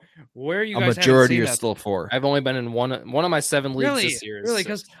don't know where you guys. A majority are that. Still 4. I've only been in one of my 7 leagues this year. Really,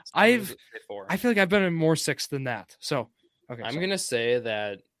 because I feel like I've been in more 6 than that. So, okay, I'm gonna say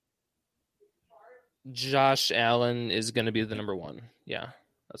that Josh Allen is gonna be the number 1. Yeah,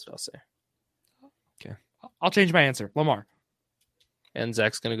 that's what I'll say. Okay, I'll change my answer. Lamar. And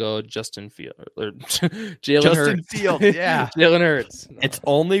Zach's going to go Justin Fields. Jalen Hurts. Fields, yeah. Jalen Hurts. No. It's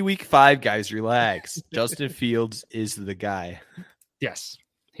only week 5, guys. Relax. Justin Fields is the guy. Yes.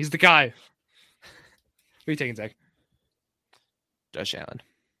 He's the guy. Who are you taking, Zach? Josh Allen.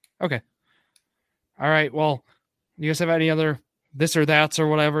 Okay. All right. Well, you guys have any other this or that's or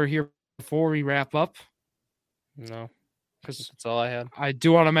whatever here before we wrap up? No. Because that's all I had. I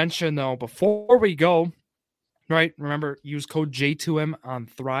do want to mention, though, before we go, right, remember, use code J2M on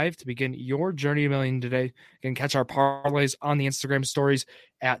Thrive to begin your journey to $1 million today. You can catch our parlays on the Instagram stories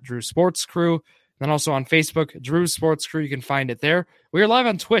at Drew Sports Crew. Then also on Facebook, Drew Sports Crew. You can find it there. We are live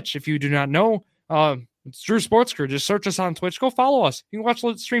on Twitch. If you do not know, it's Drew Sports Crew. Just search us on Twitch. Go follow us. You can watch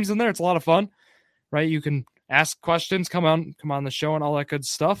streams in there. It's a lot of fun, right? You can ask questions, come on the show and all that good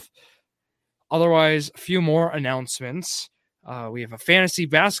stuff. Otherwise, a few more announcements. We have a fantasy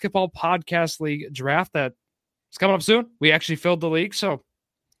basketball podcast league draft that it's coming up soon. We actually filled the league, so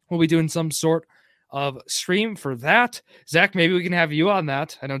we'll be doing some sort of stream for that. Zach, maybe we can have you on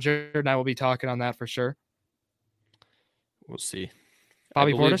that. I know Jared and I will be talking on that for sure. We'll see.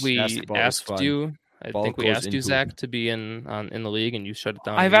 Bobby Portis? We asked you. I think we asked you, Zach, to be in the league, and you shut it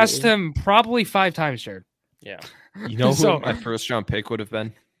down. I've asked him probably 5 times, Jared. Yeah. You know who my first round pick would have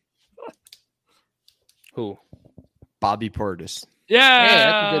been? Who? Bobby Portis. Yeah. Hey,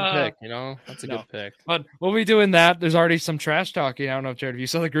 that's a good pick. That's a good pick. But we'll be doing that. There's already some trash talking. I don't know if Jared, if you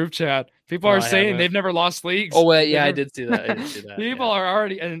saw the group chat. People are saying they've never lost leagues. Oh, wait. Yeah, I did see that. People are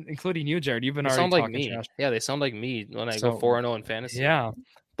already, and including you, Jared. You've been already talking like me. Trash. Yeah, they sound like me when I go 4-0 in fantasy. Yeah.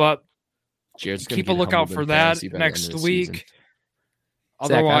 But Jared's keep a lookout for that next week. Season.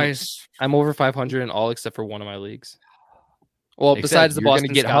 Otherwise, I'm over 500 in all except for one of my leagues. Well, besides the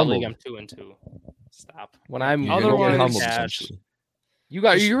Boston Scott League, I'm 2-2. Stop. When I'm otherwise, cash, you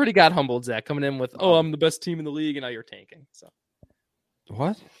already got humbled, Zach, coming in with I'm the best team in the league, and now you're tanking. So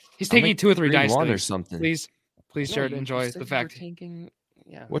what? He's taking 2 or 3 dice or something. Please, Jared, enjoy the fact. Tanking,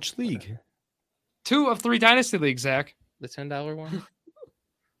 yeah. Which league? 2 of 3 dynasty leagues, Zach. The $10 one.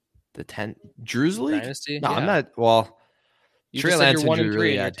 The 10 Drew's league? Dynasty? No, yeah. I'm not. Well, Trey Lance and Drew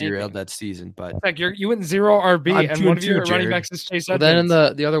really got derailed that season, but Zach, you went 0 RB, and one of your running backs is Chase Edmonds. Then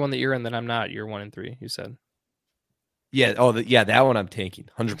in the other one that you're in, that I'm not. You're 1-3. You said. Yeah. Oh, that one I'm tanking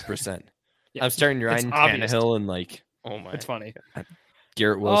 100%. Yeah, I'm starting Ryan Tannehill and oh my, it's funny.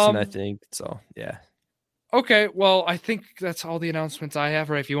 Garrett Wilson, I think. So yeah. Okay, well, I think that's all the announcements I have.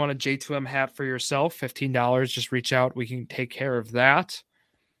 Right, if you want a J2M hat for yourself, $15, just reach out. We can take care of that.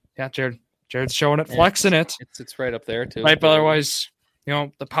 Yeah, Jared's showing it, flexing it. It's right up there too. Right, but otherwise,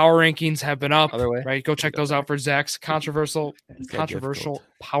 the power rankings have been up. Right, go check those out for Zach's controversial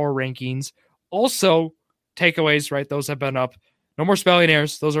power rankings. Also, takeaways. Right, those have been up. No more spelling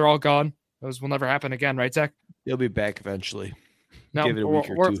errors. Those are all gone. Those will never happen again. Right, Zach? He'll be back eventually. No, give it a week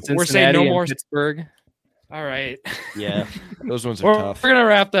or two. We're saying no more Pittsburgh. All right. Yeah, those ones are tough. We're gonna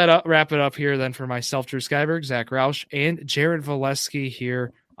wrap it up here then for myself, Drew Skyberg, Zach Roush, and Jared Valesky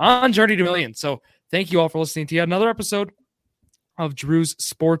here on Journey to Million. So thank you all for listening to yet another episode of Drew's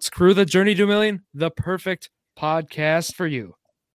Sports Crew, the Journey to Million, the perfect podcast for you.